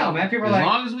hating, bro? I know, man. People are As like,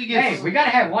 long as we get, hey, we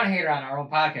gotta have one hater on our own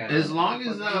podcast. as long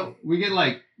as we get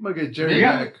like, I'm gonna get Jerry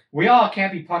Yeah. back. We all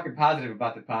can't be fucking positive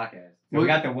about the podcast. So we Well,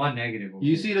 got the one negative.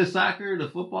 you see the soccer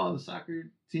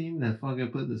team that fucking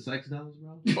put the sex dolls,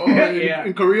 bro. Oh, Yeah.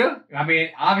 in Korea? I mean,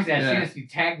 obviously, I've Yeah. seen this. You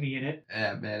tagged me in it.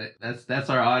 Yeah, man, that's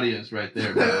our audience right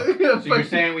there, bro. So you're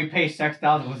saying we pay sex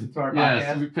dolls to listen to our Yes,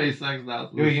 podcast? we pay sex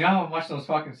dolls. Dude, you know how much those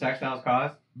fucking sex dolls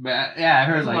cost? But, yeah, I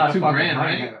heard It's a lot like of $2 fucking grand,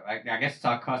 money. right? I guess it's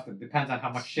all custom. Depends on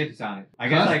how much shit is on it. I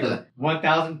guess Custom. like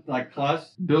 1,000 like plus.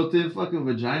 Built-in fucking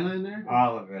vagina in there.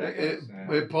 All of it. I It guess,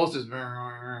 it pulses.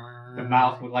 the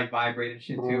mouth would like vibrate and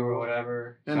shit too, or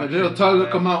whatever. And the Suction little and tongue all will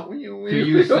that. come out when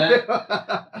you. set?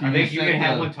 I think you set can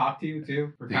have the- one talk to you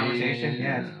too for conversation.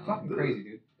 Yeah, it's Damn. fucking crazy,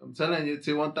 dude. I'm telling you,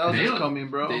 T1000 They is don't- coming,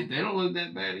 bro. They don't look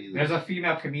that bad either. There's a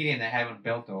female comedian that had one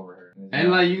built over her.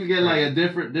 And like you can get like a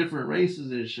different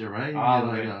races and shit, right? You can All get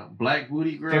of like it. a black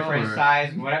booty girl, different or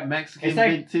size, whatever. Mexican It's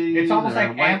like- big titties, it's almost or like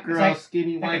a white it's girl, like-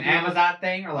 skinny Like white an girl. Amazon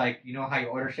thing, or like you know how you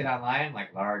order shit online,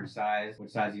 like large size, what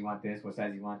size you want this, what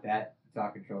size you want that. It's all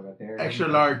controlled right there. Extra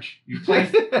large. You place,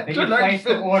 then you Extra large place the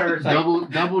fit. order. It's like,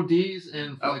 double D's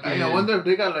and fucking I wonder if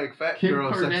they got like fat Kim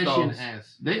girl sex Kardashian dolls.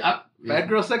 ass. Fat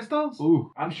girl sex dolls?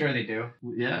 Ooh, I'm sure they do.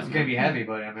 yeah. It's gonna be heavy,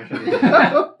 but I'm sure they do.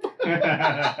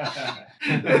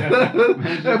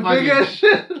 That big ass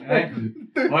shit. Right?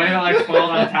 What if it like falls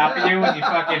on top of you and you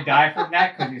fucking die from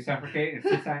that because you suffocate and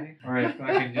sit on you? Or if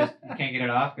fucking just you can't get it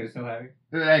off because it's so heavy?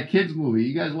 That kids movie.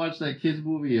 You guys watch that kids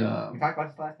movie? We talked about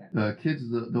this last time. The kids,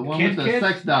 the one Kids, with the kids?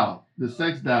 sex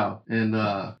doll, and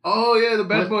Oh yeah, the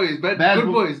bad What? boys, Bad good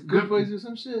bo- boys, good- good boys or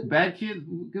some shit. bad kids,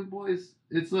 good boys.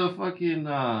 It's a fucking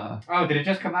Oh, did it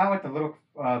just come out with the little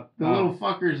little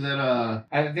fuckers that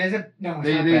there's a no, it's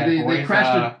They- not they- Bad they Boys,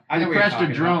 crashed a- I know they what you're crashed a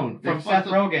talking drone. about. They From fucked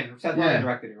Seth up- Rogen. Seth Yeah. Rogen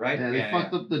directed it, right? yeah, they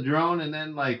fucked up the drone and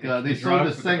then like The they sold the drugs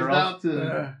with the sex girls. doll to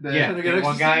the Yeah, Trying to get one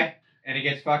ecstasy? guy, and he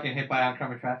gets fucking hit by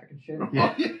oncoming traffic and shit.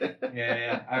 Yeah.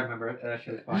 Yeah, I remember it. That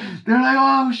shit was funny. They're like,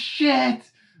 oh shit,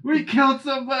 we killed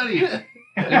somebody.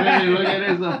 And then you look at it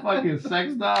as a fucking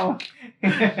sex doll,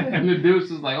 and the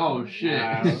deuce is like, oh shit.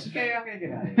 Okay, I'm gonna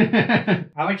get out of here.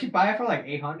 How much you buy it for? Like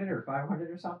 800 or 500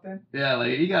 or something? Yeah,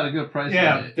 like he got a good price on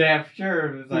Yeah, it. damn sure.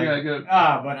 It was He got a like, good.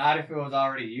 but not if it was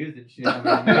already used and shit. I mean,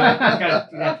 you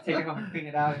have to take it home and clean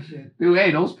it out and shit. Dude,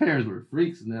 hey, those parents were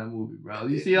freaks in that movie, bro.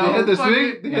 You see They all had the fucking-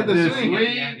 swing? They had the swing?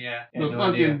 Yeah. the No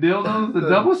fucking idea. dildos, the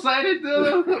double-sided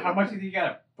dildo. How much do you think you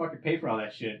gotta fucking pay for all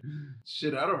that shit?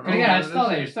 Shit, I don't know. Cause you gotta man. install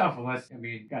that yourself, unless I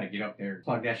mean, you gotta get up there,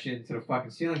 plug that shit into the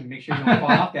fucking ceiling, and make sure you don't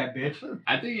fall off that bitch.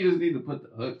 I think you just need to put the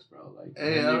hooks, bro. Like,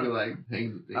 Hey, and I you don't- can like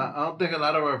hang the thing. I don't think a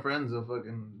lot of our friends will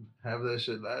fucking have that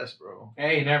shit last, bro.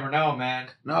 Hey, you never know, man.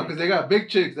 No, because they got big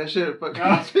chicks. That shit fucking.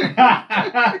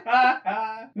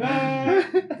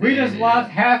 We just lost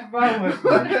half of our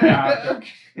listeners.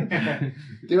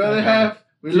 The other half,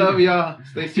 we love y'all.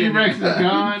 Stay tuned. T-Rex is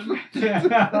gone.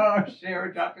 Oh shit,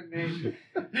 we're dropping names.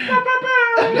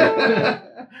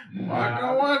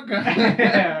 Waka waka.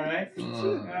 Yeah, right?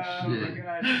 Oh, my shit.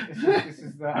 god. This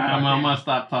is the I'm gonna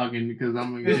stop talking because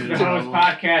I'm gonna This get is in the host trouble.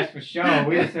 podcast for show.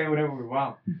 We just say whatever we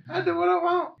want. I do what I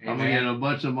want. I'm gonna get a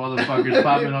bunch of motherfuckers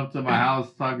popping up to my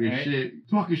house talking Right. shit.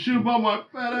 Talking shit about my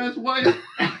fat ass wife.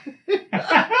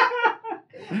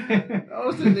 I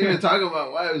wasn't even talking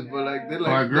about wives, but like they're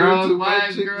like Or girls, they're two fat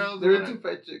wives, chicks. girls, They're whatever. two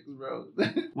fat chicks, bro.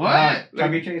 What?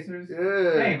 Chubby chasers?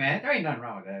 Yeah. Hey man, there ain't nothing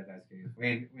wrong with that. That's good.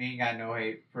 We ain't got no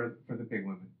hate for the big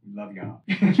women. We love y'all.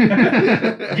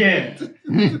 Yeah.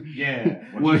 Yeah.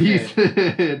 What he said.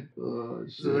 said. Oh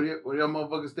So shit. what y'all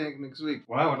motherfuckers think next week?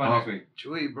 What about next week?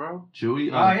 Chewy, bro. Chewy.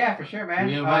 Oh yeah, for sure, man.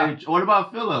 We invited. What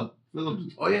about Philip? Philip.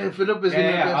 Oh yeah, Philip is gonna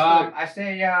yeah. guest star. I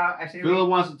say Philip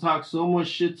wants to talk so much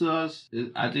shit to us.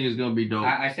 I think it's gonna be dope.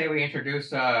 I say we introduce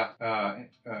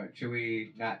Chewy,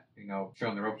 not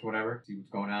showing the ropes, whatever. See what's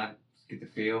going on. Just get the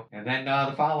feel, and then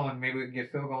the following maybe we can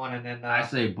get Phil going, and then I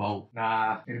say both.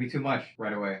 nah, it'll be too much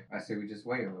right away. I say we just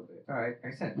wait a little bit. All right,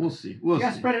 like I said, We'll see. you We'll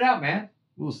gotta see. spread it out, man.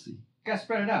 We'll see. You gotta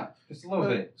spread it out just a little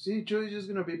bit. See, Chewy's just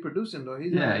gonna be producing though.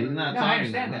 He's Yeah, not. he's not No, I talking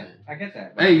understand about that. it. I get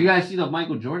that. Hey, you guys see the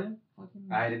Michael Jordan fucking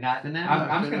I did not. Finale.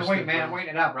 I'm just gonna Finished wait, it, man. bro. I'm waiting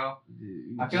it out, bro.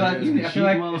 You I feel like- cheap I feel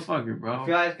like- motherfucker, bro. I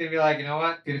feel like it's gonna be like, you know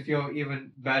what? It's gonna feel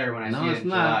even better when I no, see it it's in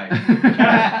not.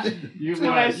 July. You When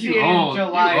I see it in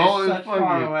July, it's such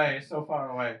far away, so far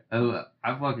away.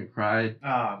 I fucking cried.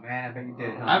 Oh man, I bet you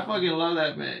did. I fucking love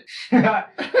that man.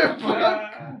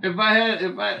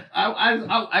 Fucking.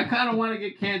 I kind of want to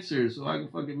get cancer so I can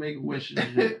fucking make a wish and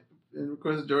shit. And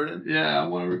request Jordan. Yeah, I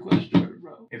want to request Jordan,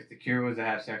 bro. If the cure was to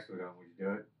have sex with him, would you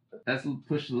do it? That's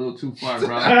pushed a little too far,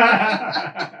 bro.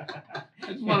 I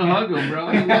just want to hug him,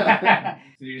 bro.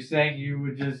 So you're saying you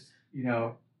would just,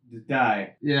 just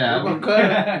die? Yeah, I'm gonna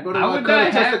cut. Go to I would cut die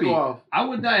a testicle happy. off. I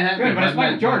would die happy. Good, if but it's I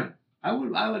Michael met Jordan. I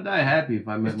would die happy if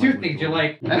I met It's two Michael things. You're Jordan.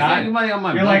 like, That's not, anybody on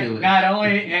my you're bucket like, list. not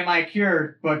only am I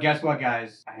cured, but guess what,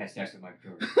 guys? I had sex with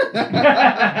Michael Jordan.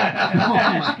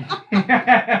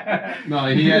 No,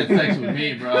 he had sex with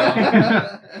me, bro.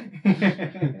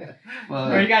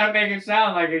 Well, you gotta make it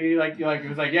sound like it. It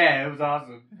was like, yeah, it was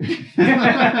awesome.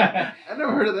 I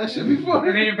never heard of that shit before.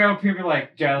 And then bro, people are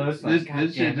like jealous. Like, This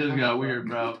 "God shit damn it, just what got the weird,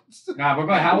 bro. fuck?" Nah, but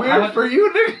go ahead. Weird how for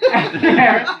you, nigga.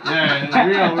 Yeah,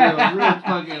 real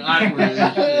fucking awkward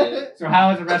and shit. So how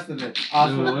was the rest of it?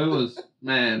 Awesome. It was,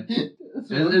 man. It's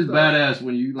badass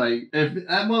when you like if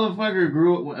that motherfucker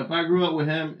if I grew up with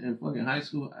him in fucking high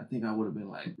school, I think I would have been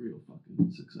like real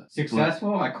fucking successful.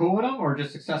 Successful? Like cool with him, or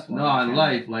just successful? No, in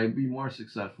life, like be more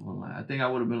successful in life. I think I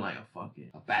would have been like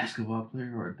a basketball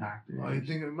player or a doctor. Oh, you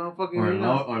think motherfucking Or a you're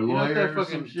not- or you're not lawyer that or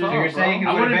fucking some shit. tall, So you're bro. saying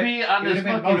I would've wouldn't been- be on you this would've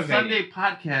been fucking motivated. Sunday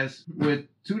podcast with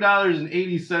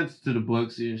 $2.80 to the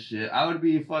books and shit. I would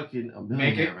be fucking a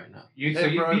millionaire right now.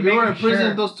 Hey, bro, if you were in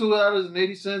prison, those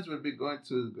 $2.80 would be going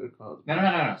to a good cause.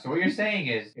 No. So what you're saying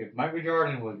is, if Michael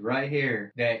Jordan was right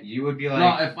here, that you would be like,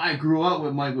 No, if I grew up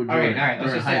with Michael Jordan all right, let's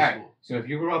during just say, high all right. school. So if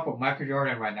you grew up with Michael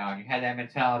Jordan right now, and you had that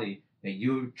mentality that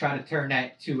you would try to turn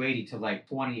that 280 to like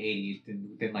 2080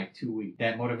 within like 2 weeks,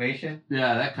 that motivation,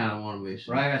 Yeah, that kind of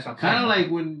motivation. right? That's what I'm Kind of saying.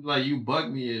 like when like you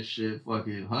bug me and shit,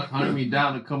 fucking hunting me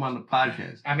down to come on the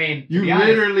podcast. I mean, to You be honest,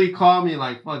 literally call me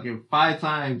like fucking 5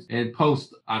 times and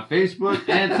post on Facebook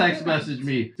and text message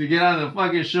me to get on the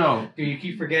fucking show. dude, you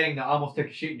keep forgetting the almost took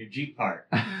a shit in your Jeep part.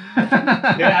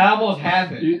 That That almost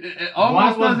happened. it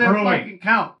almost One was doesn't brewing. fucking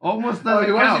count. Almost Oh, doesn't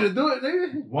he wants count. you to do it,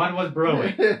 nigga? One was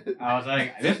brewing. I was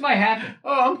like, this might happen.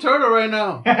 Oh, I'm Turtle right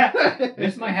now.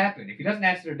 This might happen. If he doesn't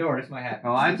answer the door, this might happen.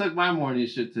 Oh, I took my morning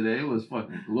shit today. It was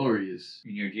fucking glorious.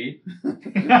 In your Jeep?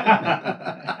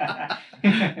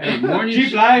 Hey, morning Jeep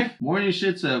shit- life? Morning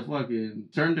shits have fucking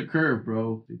turned the curve,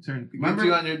 bro. They turned. Remember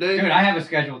you on your day? Dude, I have a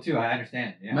schedule too. I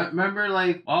understand. Yeah. Remember,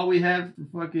 like all we had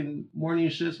for fucking morning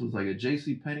shits was like a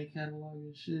J.C. Penney catalog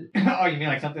and shit. Oh, you mean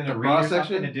like something to The read bra or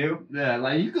something section? to do? Yeah,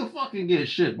 like you could fucking get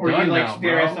shit Or done you like now,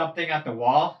 stare bro. at something at the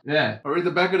wall Yeah, Or read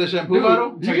the back of the shampoo Dude,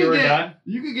 bottle? until You you were can get- done?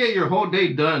 you could get your whole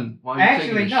day done while you're Actually,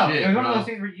 taking no. a shit, It was one of bro. those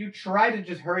things where you try to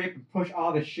just hurry up and push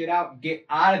all the shit out and get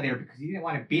out of there because you didn't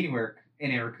want to be anywhere in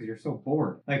there because you're so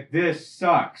bored. Like, this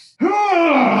sucks.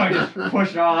 Just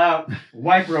push it all out,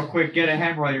 wipe real quick, get a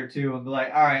hemorrhoid or two, and be like,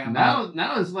 all right, I'm out.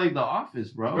 Now it's like The Office,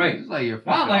 bro. Right. It's like your Wow,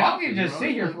 fucking like, I'm Office, gonna just bro.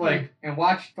 sit here for like and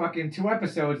watch fucking 2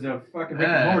 episodes of fucking Rick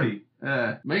Yeah. and Morty.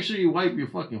 Make sure you wipe your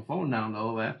fucking phone down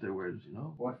though afterwards, you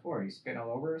know? What for? You spit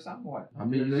all over or something? What? I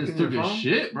mean, you You're just licking took your a phone?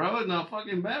 shit, bro, in the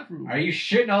fucking bathroom. Are you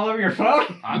shitting all over your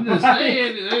phone? I'm just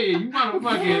saying, hey, you gotta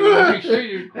fucking make sure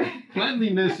your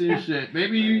cleanliness and shit.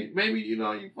 Maybe you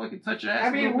know you fucking touch your ass. I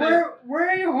a mean, little where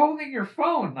are you holding your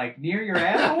phone? Like near your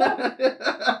asshole?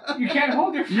 You can't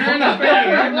hold your phone. bit. You're in the up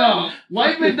anywhere. bathroom though.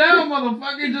 Wipe it down,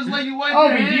 motherfucker, just like you wipe Oh,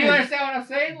 your but do you hands. understand what I'm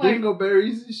saying? Like,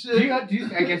 Dingleberries and shit. do you?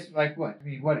 I guess like what? I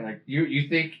mean, what? Like you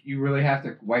think you really have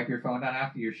to wipe your phone down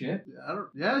after your shit?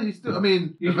 Yeah, you still. I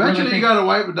mean, You eventually really you think- gotta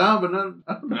wipe it down, but not.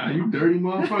 I don't know. Nah, you dirty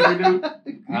motherfucker, dude.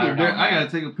 I don't know. I gotta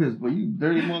take a piss, but you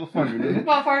dirty motherfucker, This dude.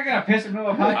 motherfucker gonna piss in the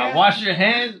middle of a podcast? I wash your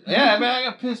hands. Yeah, man, I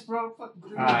got pissed, bro.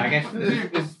 Fucking I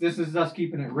guess this is us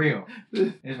keeping it real.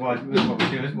 This is what we do.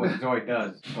 This is what Zoe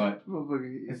does. But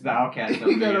Motherfucker, it's the outcast. Of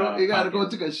he the, gotta go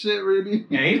podcast. take a shit, really.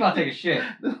 Yeah, he's about to take a shit.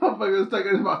 This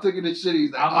motherfucker is about taking a shit.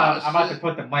 He's like, I'm about to shit.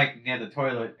 put the mic near the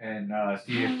toilet and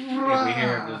see if we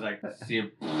hear him just like see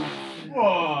him.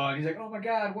 Whoa! And he's like, oh my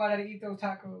god, why did I eat those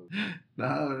tacos?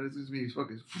 Nah, this is me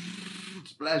fucking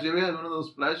splash. You ever had one of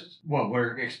those splashes? What?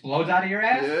 Where it explodes out of your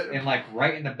ass Yeah. and like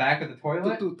right in the back of the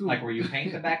toilet, Doo, doo, doo. like where you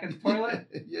paint the back of the toilet.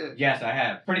 Yeah. Yes, I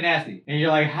have. Pretty nasty. And you're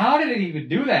like, how did it even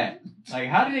do that? Like,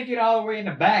 how did it get all the way in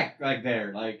the back, like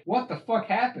there? Like, what the fuck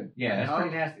happened? Yeah, that's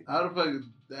pretty nasty. How the fuck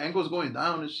the angle's going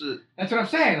down and shit? That's what I'm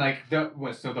saying. Like,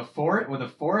 so the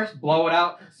forest blow it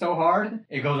out so hard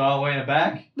it goes all the way in the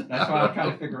back. That's what I'm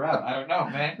trying to figure out. I don't know,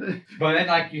 man. But then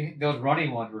like those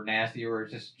running ones were nasty, where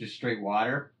it's just straight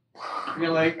water. You're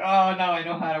like, oh no, I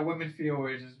know how the women feel.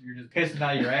 Where you're just pissing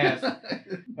out your ass.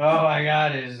 Oh my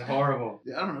god, it is horrible.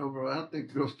 Yeah, I don't know, bro. I don't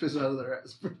think girls piss out of their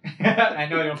ass, bro. I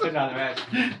know they don't piss out of their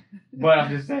ass, but I'm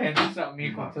just saying there's something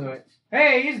equal to it.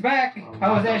 Hey, he's back.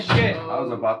 How was that shit? I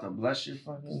was about to bless you,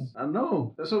 fucking. I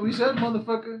know. That's what we said,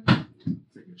 motherfucker.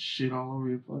 Taking shit all over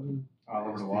your fucking. All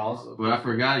over the walls. But I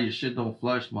forgot your shit don't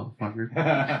flush,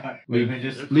 motherfucker. We've been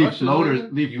just Leave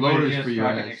floaters you would've for just your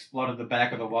fucking ass. exploded the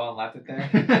back of the wall and left it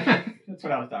there. That's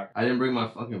what I was talking. I didn't bring my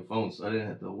fucking phone, so I didn't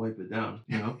have to wipe it down.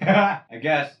 You know. I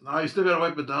guess. No, you still gotta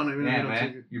wipe it down even if Yeah, you don't man.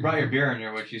 take it. You brought your beer in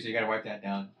there with you, so you gotta wipe that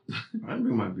down. I didn't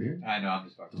bring my beer. I know, I'm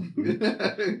just fucking.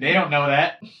 They don't know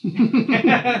that.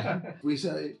 We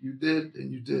say you did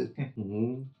and you did.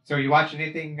 Mm-hmm. So you watch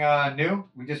anything new?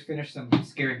 We just finished some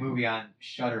scary movie on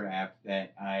Shudder app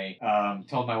that I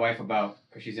told my wife about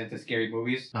because she's into scary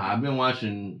movies. I've been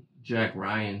watching Jack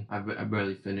Ryan. I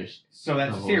barely finished. So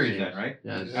that's the a whole series then, right?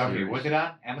 Yeah. It's a Yeah. Okay, series. was it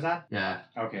on Amazon? Yeah.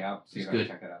 Okay, I'll see It's if I can good.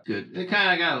 check that out. Good. It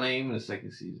kind of got lame in the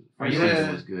second season. Are First you season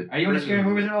in- was good. Are you into scary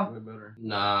movies at all? Way better.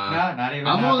 Nah. No, not even.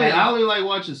 I Patty? only like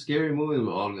watching scary movies with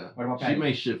Olga. What about She Patty?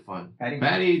 makes shit fun. Patty?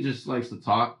 Patty just likes to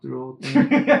talk through the whole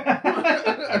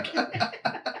thing.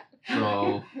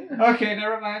 So Okay,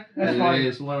 never mind. That's fine.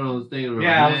 it's one of those things where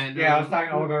Yeah, man, I was talking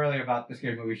to Olga earlier about the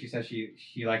scary movie. She says she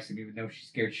likes them even though she's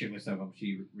scared shitless of them.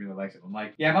 She really likes it. I'm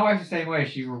like, yeah, my wife's the same way.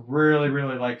 She really,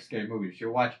 really likes scary movies.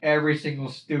 She'll watch every single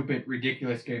stupid,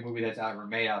 ridiculous scary movie that's ever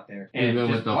made out there. And even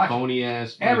just with the watch phony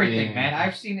ass everything, man.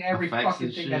 I've seen every effects fucking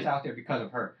and thing shit. that's out there because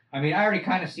of her. I mean, I already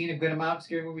kind of seen a good amount of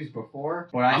scary movies before,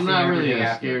 but I've I'm seen not really everything a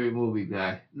after. scary movie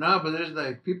guy. No, but there's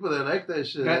like people that like that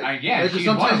shit. Yeah, Like, she's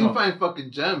one sometimes of you them. find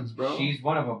fucking gems, bro. She's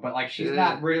one of them, but like she's Yeah.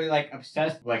 not really like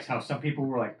obsessed like how some people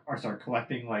were like are start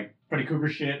collecting like Freddy Krueger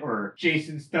shit or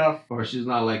Jason stuff. Or she's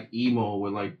not like emo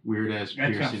with like weird ass That's what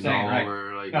I'm piercings saying, all right.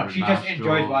 over. Like No, her she just nostrils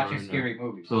enjoys watching or scary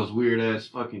movies. those weird ass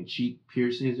fucking cheek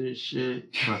piercings and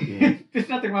shit. Fucking. There's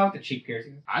nothing wrong with the cheek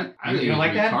piercings. I You think don't it's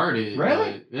like that? retarded.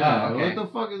 Really? but, yeah. Oh, okay. What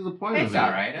the fuck is the point It's of it?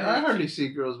 alright. I hardly see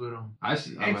girls with them. I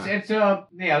see. It's a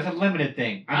limited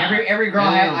thing. And Ah, every girl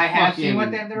I have seen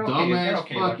with them, they're okay. Dumbass They're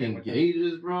okay fucking with them.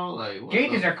 gauges, bro. Like what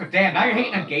Gauges the are damn. Now you're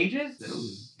hating on gauges, That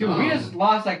was dude. We dumb. just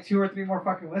lost like 2 or 3 more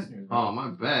fucking listeners. Bro. Oh my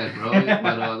bad, bro.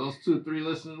 But those 2 or 3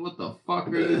 listeners, what the fuck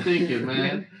are you thinking,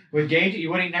 man? With gauge, you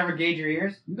wouldn't never gauge your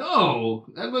ears. No,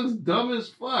 that looks dumb as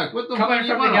fuck. What the fuck? Coming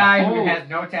you from the want guy a who hole? has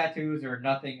no tattoos or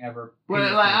nothing ever. But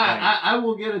pierced like, his leg. I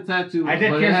will get a tattoo. I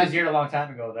did but it pierce has- his ear a long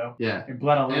time ago though. Yeah. It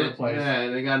bled all over the place. Yeah,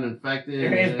 they got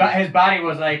infected. His body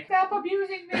was like, stop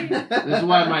abusing me. This is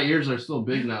why my ears are so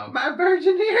big now. My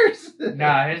virgin ears.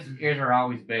 Nah, his ears are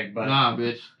always big, but Nah,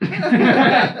 bitch.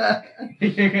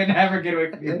 you can never get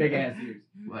away from these big ass ears.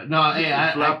 But no, hey,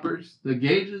 Floppers. the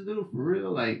gauges, dude, for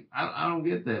real. Like, I don't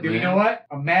get that, Dude, man. you know what?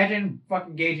 Imagine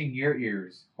fucking gauging your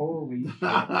ears. Holy shit.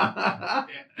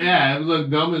 Yeah, it look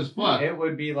dumb as fuck. It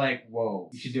would be like, whoa.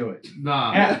 You should do it.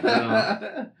 Nah.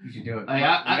 You should do it.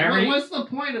 Like, Whenever you- what's the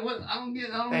point of what? I don't get.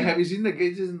 Hey, have you seen the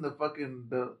gauges in the fucking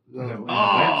the Oh,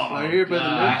 right here by the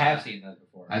I lips? have seen those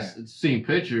before. I've yeah. seen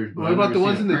pictures, but What I've about never the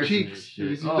ones seen in a the person and cheeks? shit. Have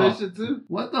you seen Oh, that shit too?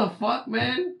 what the fuck,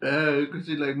 man? Yeah, you can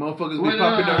see like motherfuckers be Well,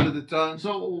 popping out of the tongue.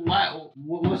 So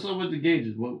what's up with the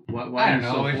gauges? Why I are don't you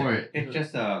know. so It's, for it? it's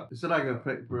just a It's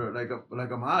like bro,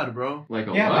 like a mod, bro. Like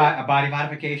a yeah, what? a body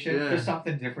modification. Yeah. Just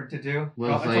something different to do.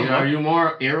 Well, it's It's a like, look. are you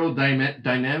more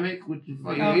aerodynamic? Would you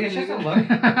fucking? No, it's just a look.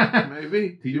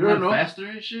 Maybe. Do You you don't run know. faster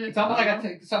and shit? It's almost like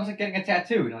it's almost like getting a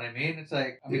tattoo. You know what I mean? It's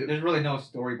like Yeah. there's really no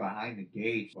story behind the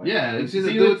gauge. Like, Yeah, You see, see the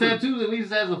the dude with the- tattoos at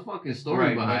least has a fucking story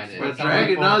Right, behind but- it. but But some dragon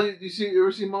people- now, you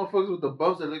ever see motherfuckers with the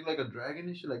bumps that look like a dragon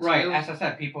and shit, like right. scales? As I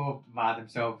said, people mod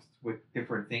themselves with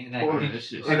different things. And Or- like, That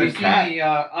shit's- or have the you seen cat.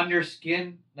 the under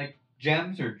skin like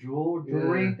gems or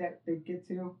jewelry Yeah. that they get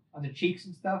to on the cheeks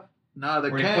and stuff? Nah, the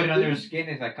Where you cat. put it under the dude. skin,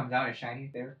 it like comes out and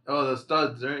shiny there. Oh, the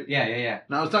studs, right? Yeah.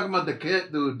 No, I was talking about the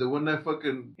cat, dude. The one that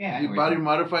fucking Yeah, I he know what body you're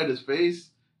modified his face,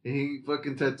 and he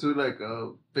fucking tattooed like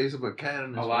a face of a cat. On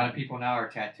his A lot of people now are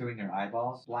tattooing their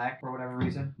eyeballs black for whatever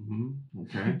reason. Mhm,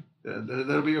 okay.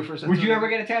 That'll be your first. Would you tattoo? ever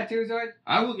get a tattoo, Zoid?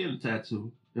 I would get a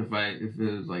tattoo if it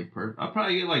was like perfect. I'd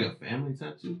probably get like a family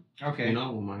tattoo, Okay. you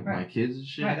know, with my Right. kids and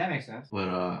shit. Right, that makes sense. But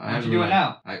I Why don't haven't you do it really-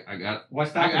 now? I got.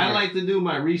 What's that? I like to do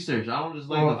my research. I don't just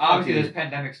like well, to obviously fucking. this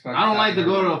pandemic's fucking I don't like to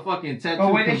stopping go to everything. a fucking tattoo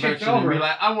But when this shit's convention and be over-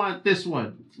 like, I want this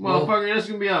one, Well- motherfucker. This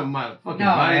gonna be on my fucking No,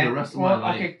 body man. the rest of Well, my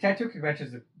life. okay, tattoo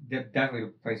conventions are definitely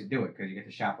the place to do it because you get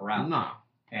to shop around. Nah,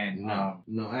 And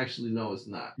No, actually, no, it's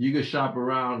not. You can shop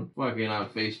around fucking on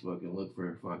Facebook and look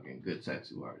for fucking good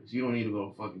tattoo artists. You don't need to go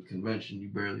to a fucking convention.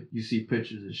 You see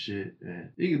pictures and shit, and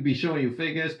you could be showing you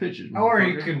fake ass pictures. or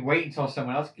you can wait until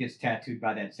someone else gets tattooed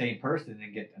by that same person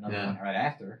and get another one right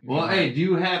after. Well, hey, do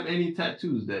you have any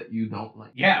tattoos that you don't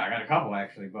like? Yeah, I got a couple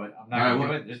actually, but I'm not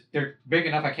gonna do it. They're big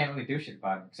enough. I can't really do shit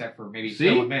about them except for maybe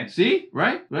fill them in. See,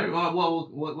 right?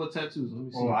 What tattoos? Let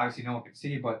me see. Well, obviously no one can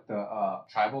see, but the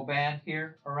tribal band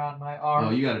here around my arm. Oh,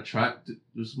 you got a tribe.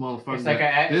 This motherfucker. It's like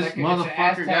this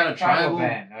motherfucker got a tribal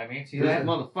band. You know what I mean? See this that?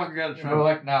 motherfucker got a tribal.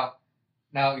 Like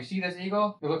now you see this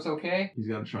eagle? It looks okay. He's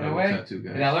got a tribal tattoo,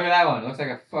 guys. Now look at that one. It looks like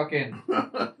a fucking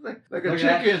like a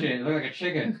chicken. It looks like a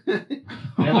chicken.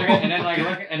 and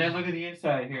then look at the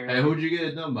inside here. Hey, who'd you get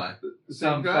it done by?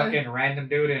 Some fucking random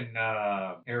dude in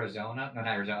Arizona. No,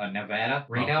 not Arizona. Nevada.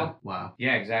 Reno. Okay. Wow.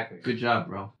 Yeah, exactly. Good job,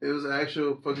 bro. It was an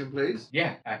actual fucking place?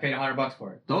 Yeah, I paid $100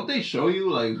 for it. Don't they show you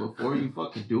like before you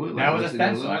fucking do it? Like, that was a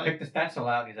stencil. I picked the stencil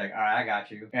out and he's like, alright, I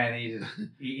got you. And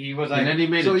he was like, and then he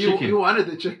made so a chicken. You wanted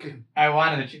the chicken. I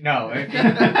wanted the chicken. No,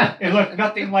 it looked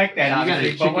nothing like that,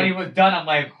 obviously. But when he was done, I'm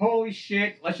like, holy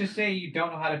shit, let's just say you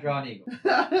don't know how to draw an eagle.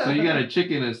 So you got a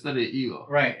chicken instead of eagle.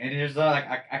 Right, and it's like,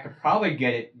 I could probably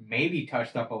get it maybe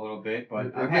touched up a little bit, but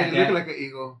it made it look like an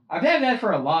eagle. I've had that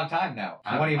for a long time now.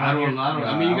 I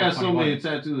mean, you got so many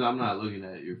tattoos. I'm not looking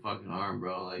at your fucking arm,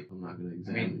 bro. Like, I'm not gonna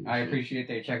examine. I appreciate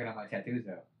that you're checking out my tattoos,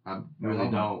 though. I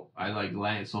really don't. I like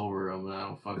glance over them, and I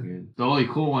don't fucking. The only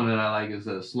cool one that I like is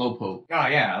a slowpoke. Oh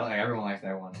yeah, everyone likes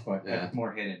that one, but it's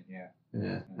more hidden. Yeah.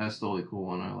 Yeah, that's the only cool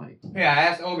one I like. Yeah, I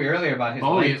asked Obi earlier about his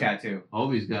leg tattoo.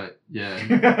 Obi's got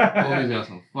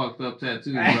some fucked up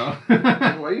tattoos, bro.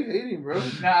 Why are you hating, bro?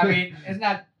 No, I mean, it's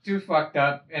not too fucked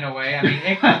up in a way. I mean,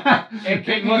 it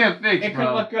can get fixed, it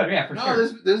could look good, yeah, for sure. No,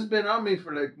 this has been on me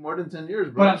for like more than 10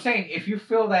 years, bro. But I'm saying, if you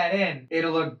fill that in,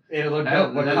 it'll look good. With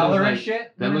color and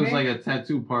shit. That looks like a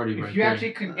tattoo party right there. If you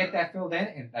actually can get that filled in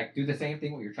and like do the same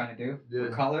thing what you're trying to do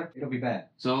with color, it'll be bad.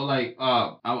 So like,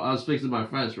 I was fixing my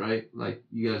fence, right? Like,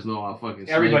 you guys know how fucking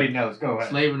everybody knows. Go ahead.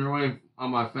 Slaving away on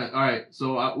my fence. All right,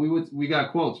 so we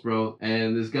got quotes, bro,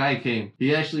 and this guy came.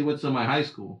 He actually went to my high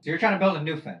school. So you're trying to build a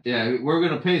new fence? Yeah, we're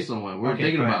gonna pay someone. We're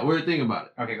thinking about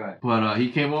it. Okay, go ahead. But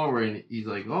he came over and he's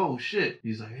like, "Oh shit!"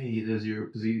 He's like, "Hey, because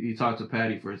he talked to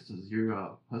Patty first. Does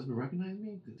your husband recognize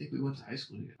me? I think we went to high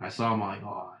school together." I saw him. I'm like,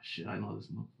 "Oh shit, I know this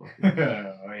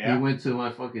motherfucker." Oh yeah. He went to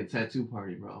my fucking tattoo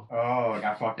party, bro. Oh,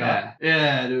 got fucked up.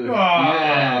 Yeah, dude. Oh.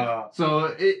 Yeah.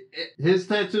 So his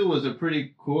tattoo was a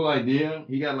pretty cool idea.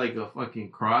 He got like a fucking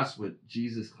cross with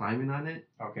Jesus climbing on it.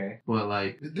 Okay. But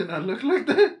like, it did not look like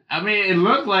that. I mean, it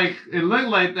looked like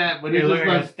that, but it looked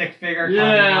like a stick figure.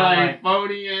 Yeah, like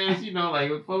phony ass,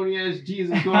 like a phony ass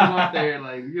Jesus going up there,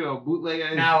 like bootleg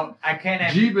ass. Now I can't.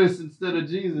 Jeebus instead of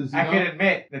Jesus. I can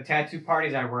admit the tattoo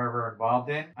parties I were ever involved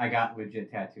in, I got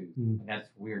legit tattoos, and that's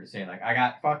weird to say. Like I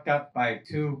got fucked up by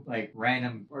two like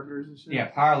random parlors and shit. Yeah,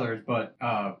 parlors, but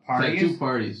parties. Tattoo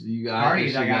parties.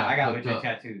 I got legit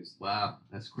tattoos. Wow,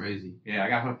 that's crazy. Yeah, I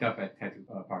got hooked up at tattoo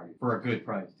parties for a good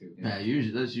price too. Yeah,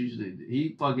 that's usually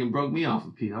he fucking broke me off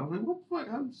a piece. I was like, what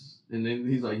the fuck? And then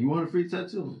he's like, you want a free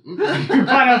tattoo? You want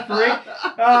a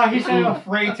free? He said a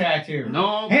free tattoo.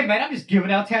 No. Hey man, I'm just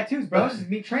giving out tattoos, bro. This is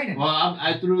me training. Well,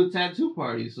 I threw a tattoo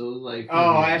party, so it was like.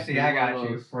 Oh, I see. I got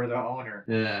you for the owner.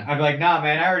 Yeah. I'd be like, nah,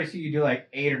 man. I already see you do like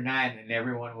 8 or 9, and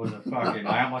everyone was a fucking.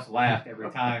 I almost laughed every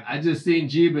time. I just seen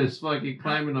Jeebus fucking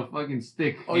climbing a fucking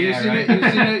stick. Oh, you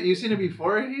seen it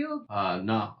before it healed?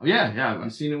 No. Yeah.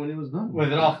 I've seen it when it was done. Was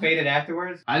it all faded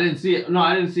afterwards? I didn't see it. No,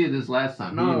 I didn't see it this last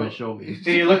time. No. He didn't even show me. Did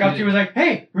he look up to you and was like,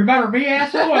 hey, remember me,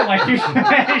 asshole? And like, he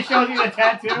shows you the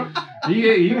tattoo?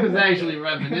 He was actually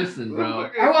reminiscent, bro.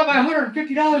 I want my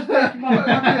 $150 back,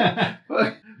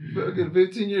 motherfucker. Fucking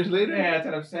 15 years later? Yeah, that's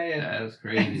what I'm saying. Yeah, that was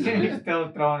crazy. He's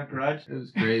still throwing a grudge. It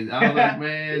was crazy. I was like,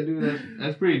 man, dude,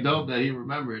 that's pretty dope that he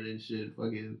remembered and shit.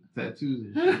 Fucking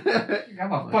tattoos and shit. I'm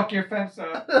gonna fuck your fence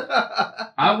up.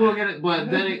 I will get it, but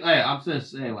then I'm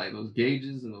just saying, like, those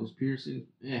gauges and those piercings.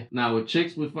 Yeah. Now, with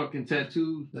chicks with fucking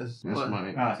tattoos, that's my.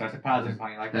 Oh, so that's a positive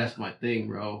point. You like that's my thing,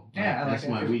 bro. Yeah, that's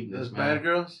my weakness, that's man. Bad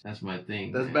girls? That's my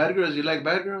thing. That's bad girls? You like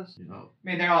bad girls? I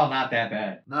mean, they're all not that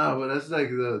bad. No, but that's like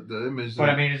the image. But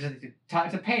I mean,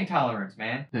 it's a pain tolerance,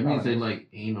 man. That means they like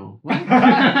anal.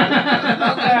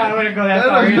 I wouldn't go that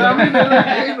far. That does not mean they like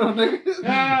anal, nigga.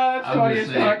 That's funny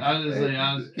as fuck. I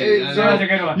was kidding. That was a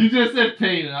good one. You just said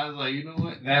pain, and I was like, you know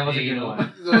what? That was a good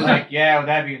one. So like, yeah, with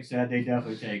that being said, they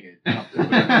definitely take it.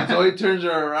 So he turns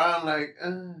her around like,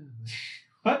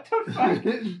 what the fuck?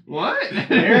 What?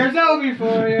 Here's Obi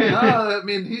for you. No, I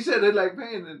mean, he said it like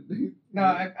pain. And No,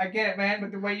 I get it, man,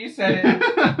 but the way you said it,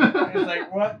 it's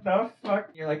like, what the fuck?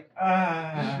 You're like,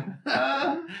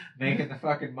 making the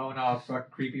fucking moan all fucking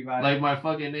creepy vibe. Like my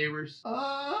fucking neighbors.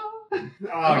 Oh,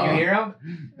 you hear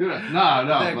them? Dude, no.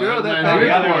 That girl, that in fat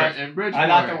girl. Bridgeport, in Bridgeport.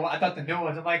 I thought the new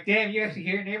ones. I'm like, damn, you actually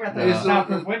hear your neighbor? I thought it was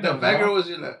soundproof windows. The fat girl was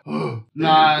just like,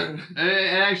 Nah,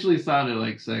 it actually sounded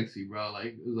like sexy, bro. Like,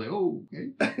 it was like, oh,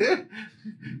 okay.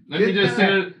 Let me just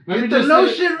sit. Let me Get the just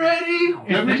lotion ready.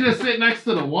 Let me just sit next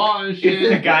to the wall and It's the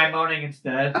shit. guy moaning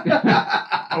instead.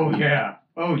 Oh yeah.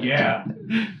 Oh yeah.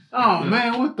 Oh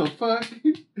man, what the fuck?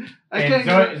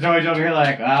 And Zoe's over here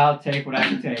like, I'll take what I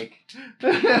can take.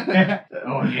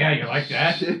 Oh yeah, you like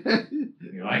that?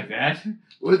 You like that?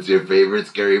 What's your favorite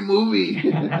scary movie?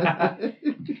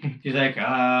 She's like,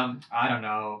 I don't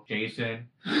know, Jason.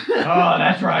 Oh,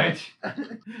 that's right.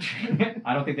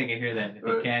 I don't think they can hear that. If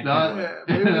they can,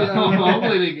 No,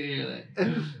 hopefully they can hear that.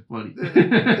 Funny.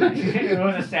 it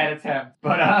was a sad attempt,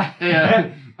 but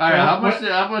Yeah. All right,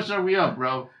 how much are we up,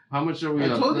 bro? How much are we I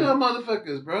up? told you how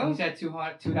motherfuckers, bro. he's at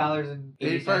 $2.85.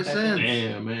 85 cents.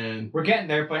 Damn, man. We're getting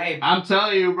there, but hey, I'm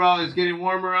telling you, bro, it's getting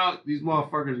warmer out. These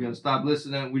motherfuckers are gonna stop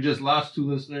listening. We just lost 2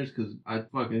 listeners because I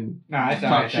fucking nah, it's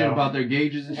talk alright. shit about their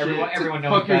gauges and Everyone shit.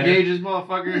 knows Fuck your better. gauges,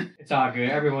 motherfucker. It's all good.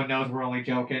 Everyone knows we're only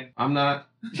joking. I'm not.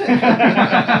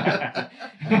 But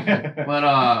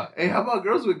But Hey, how about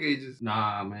girls with gauges?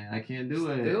 nah, man, I can't do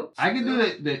it. Still? I can do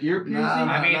the ear piercing. Nah.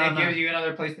 I mean, no, it no. gives you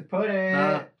another place to put it.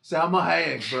 Nah, Salma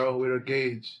Hayek, bro, with a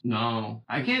gauge. No,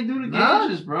 I can't do the Nah?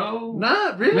 gauges, bro.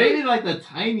 Nah, really? Maybe like the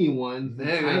tiny ones. The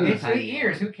Yeah, tiny, It's the tiny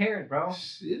ears. ones. Who cares, bro?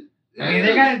 Shit. I mean,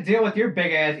 they gotta deal with your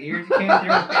big ass ears. You can't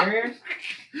deal with their ears.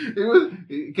 It was.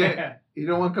 You can't. You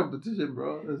don't want competition,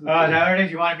 bro. That's Oh, the is that what it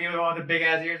is? You want to be the one with the big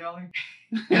ass ears only?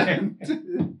 thing.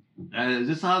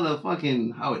 Just how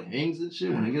how it hangs and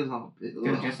shit when it gets all big. Dude,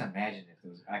 Ugh. just imagine if it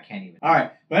was. I can't even. All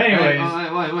right, but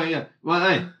anyways, Wait, yeah. Well,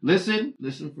 hey, listen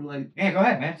for like yeah, go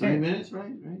ahead, man. 3 minutes, right?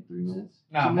 3 minutes.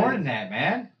 No, 2 more minutes. than that,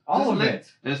 man. All Just of let-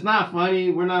 it. It's not funny.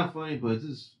 We're not funny, but it's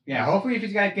just Yeah, hopefully if you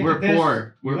guys get we're to this,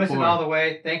 poor. you We're listen poor. all the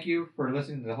way. Thank you for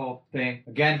listening to the whole thing.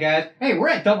 Again, guys. Hey, we're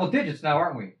at double digits now,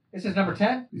 aren't we? This is number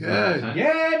 10? Yeah.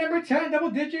 Yeah, number 10,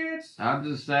 double digits. I'm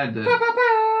just sad that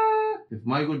Ba-ba-ba. if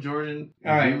Michael Jordan,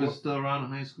 All right, he was well- still around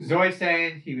in high school. Zoe's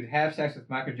saying he would have sex with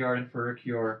Michael Jordan for a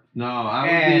cure. No, I would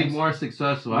And be more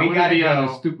successful. we I wouldn't gotta be on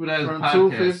go a stupid ass from podcast.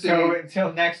 250 So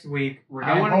until next week, we're I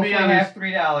gonna wouldn't be hopefully on have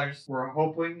 $3. We're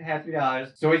hoping to have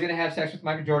 $3. Zoe's gonna have sex with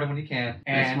Michael Jordan when he can.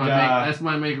 That's And that's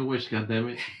my make a wish.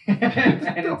 Goddammit.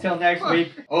 and until next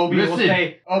week, Obi will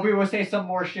Listen. say some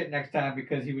more shit next time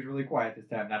because he was really quiet this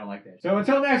time. And I don't like that. So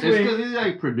until next It's week. because he's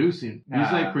like producing. Nah.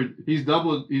 He's like he's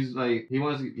double. He's like he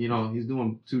wants. He's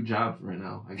doing 2 jobs right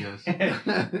now. I guess.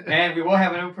 And we will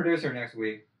have a new producer next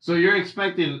week. So you're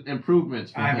expecting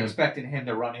improvements from I'm him expecting him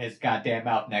to run his goddamn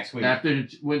mouth next week. after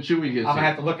when Chewy gets. I'm gonna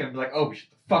have to look at him and be like, "Oh, shut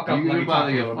the fuck up." and let You're me about talk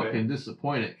to a get little fucking bit.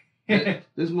 disappointed.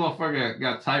 This motherfucker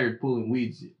got tired pulling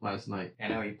weeds last night. I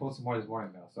know he pulled some more this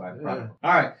morning though, so I Yeah. brought him.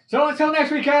 All right, so until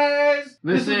next week, guys.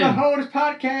 This is Listen. the Hodis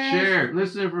Podcast. Share,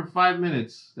 listen for 5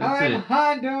 minutes. That's I'm it.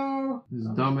 Hondo. This is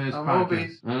dumbass I'm podcast. Obi.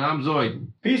 And I'm Zoid.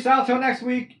 Peace out till next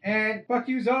week, and fuck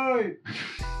you, Zoe.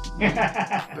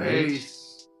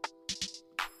 Peace.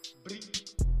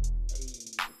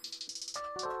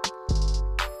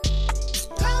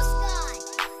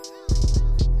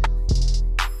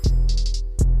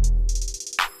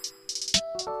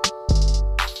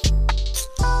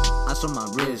 Ice on my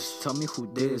wrist, tell me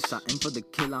who this. I aim for the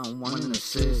kill, I don't want an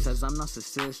assist. Says I'm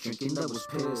narcissist, drinking that was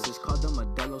piss. It's called the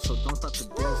Modelo, so don't stop to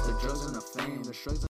diss. The drugs and the fame, the shrugs.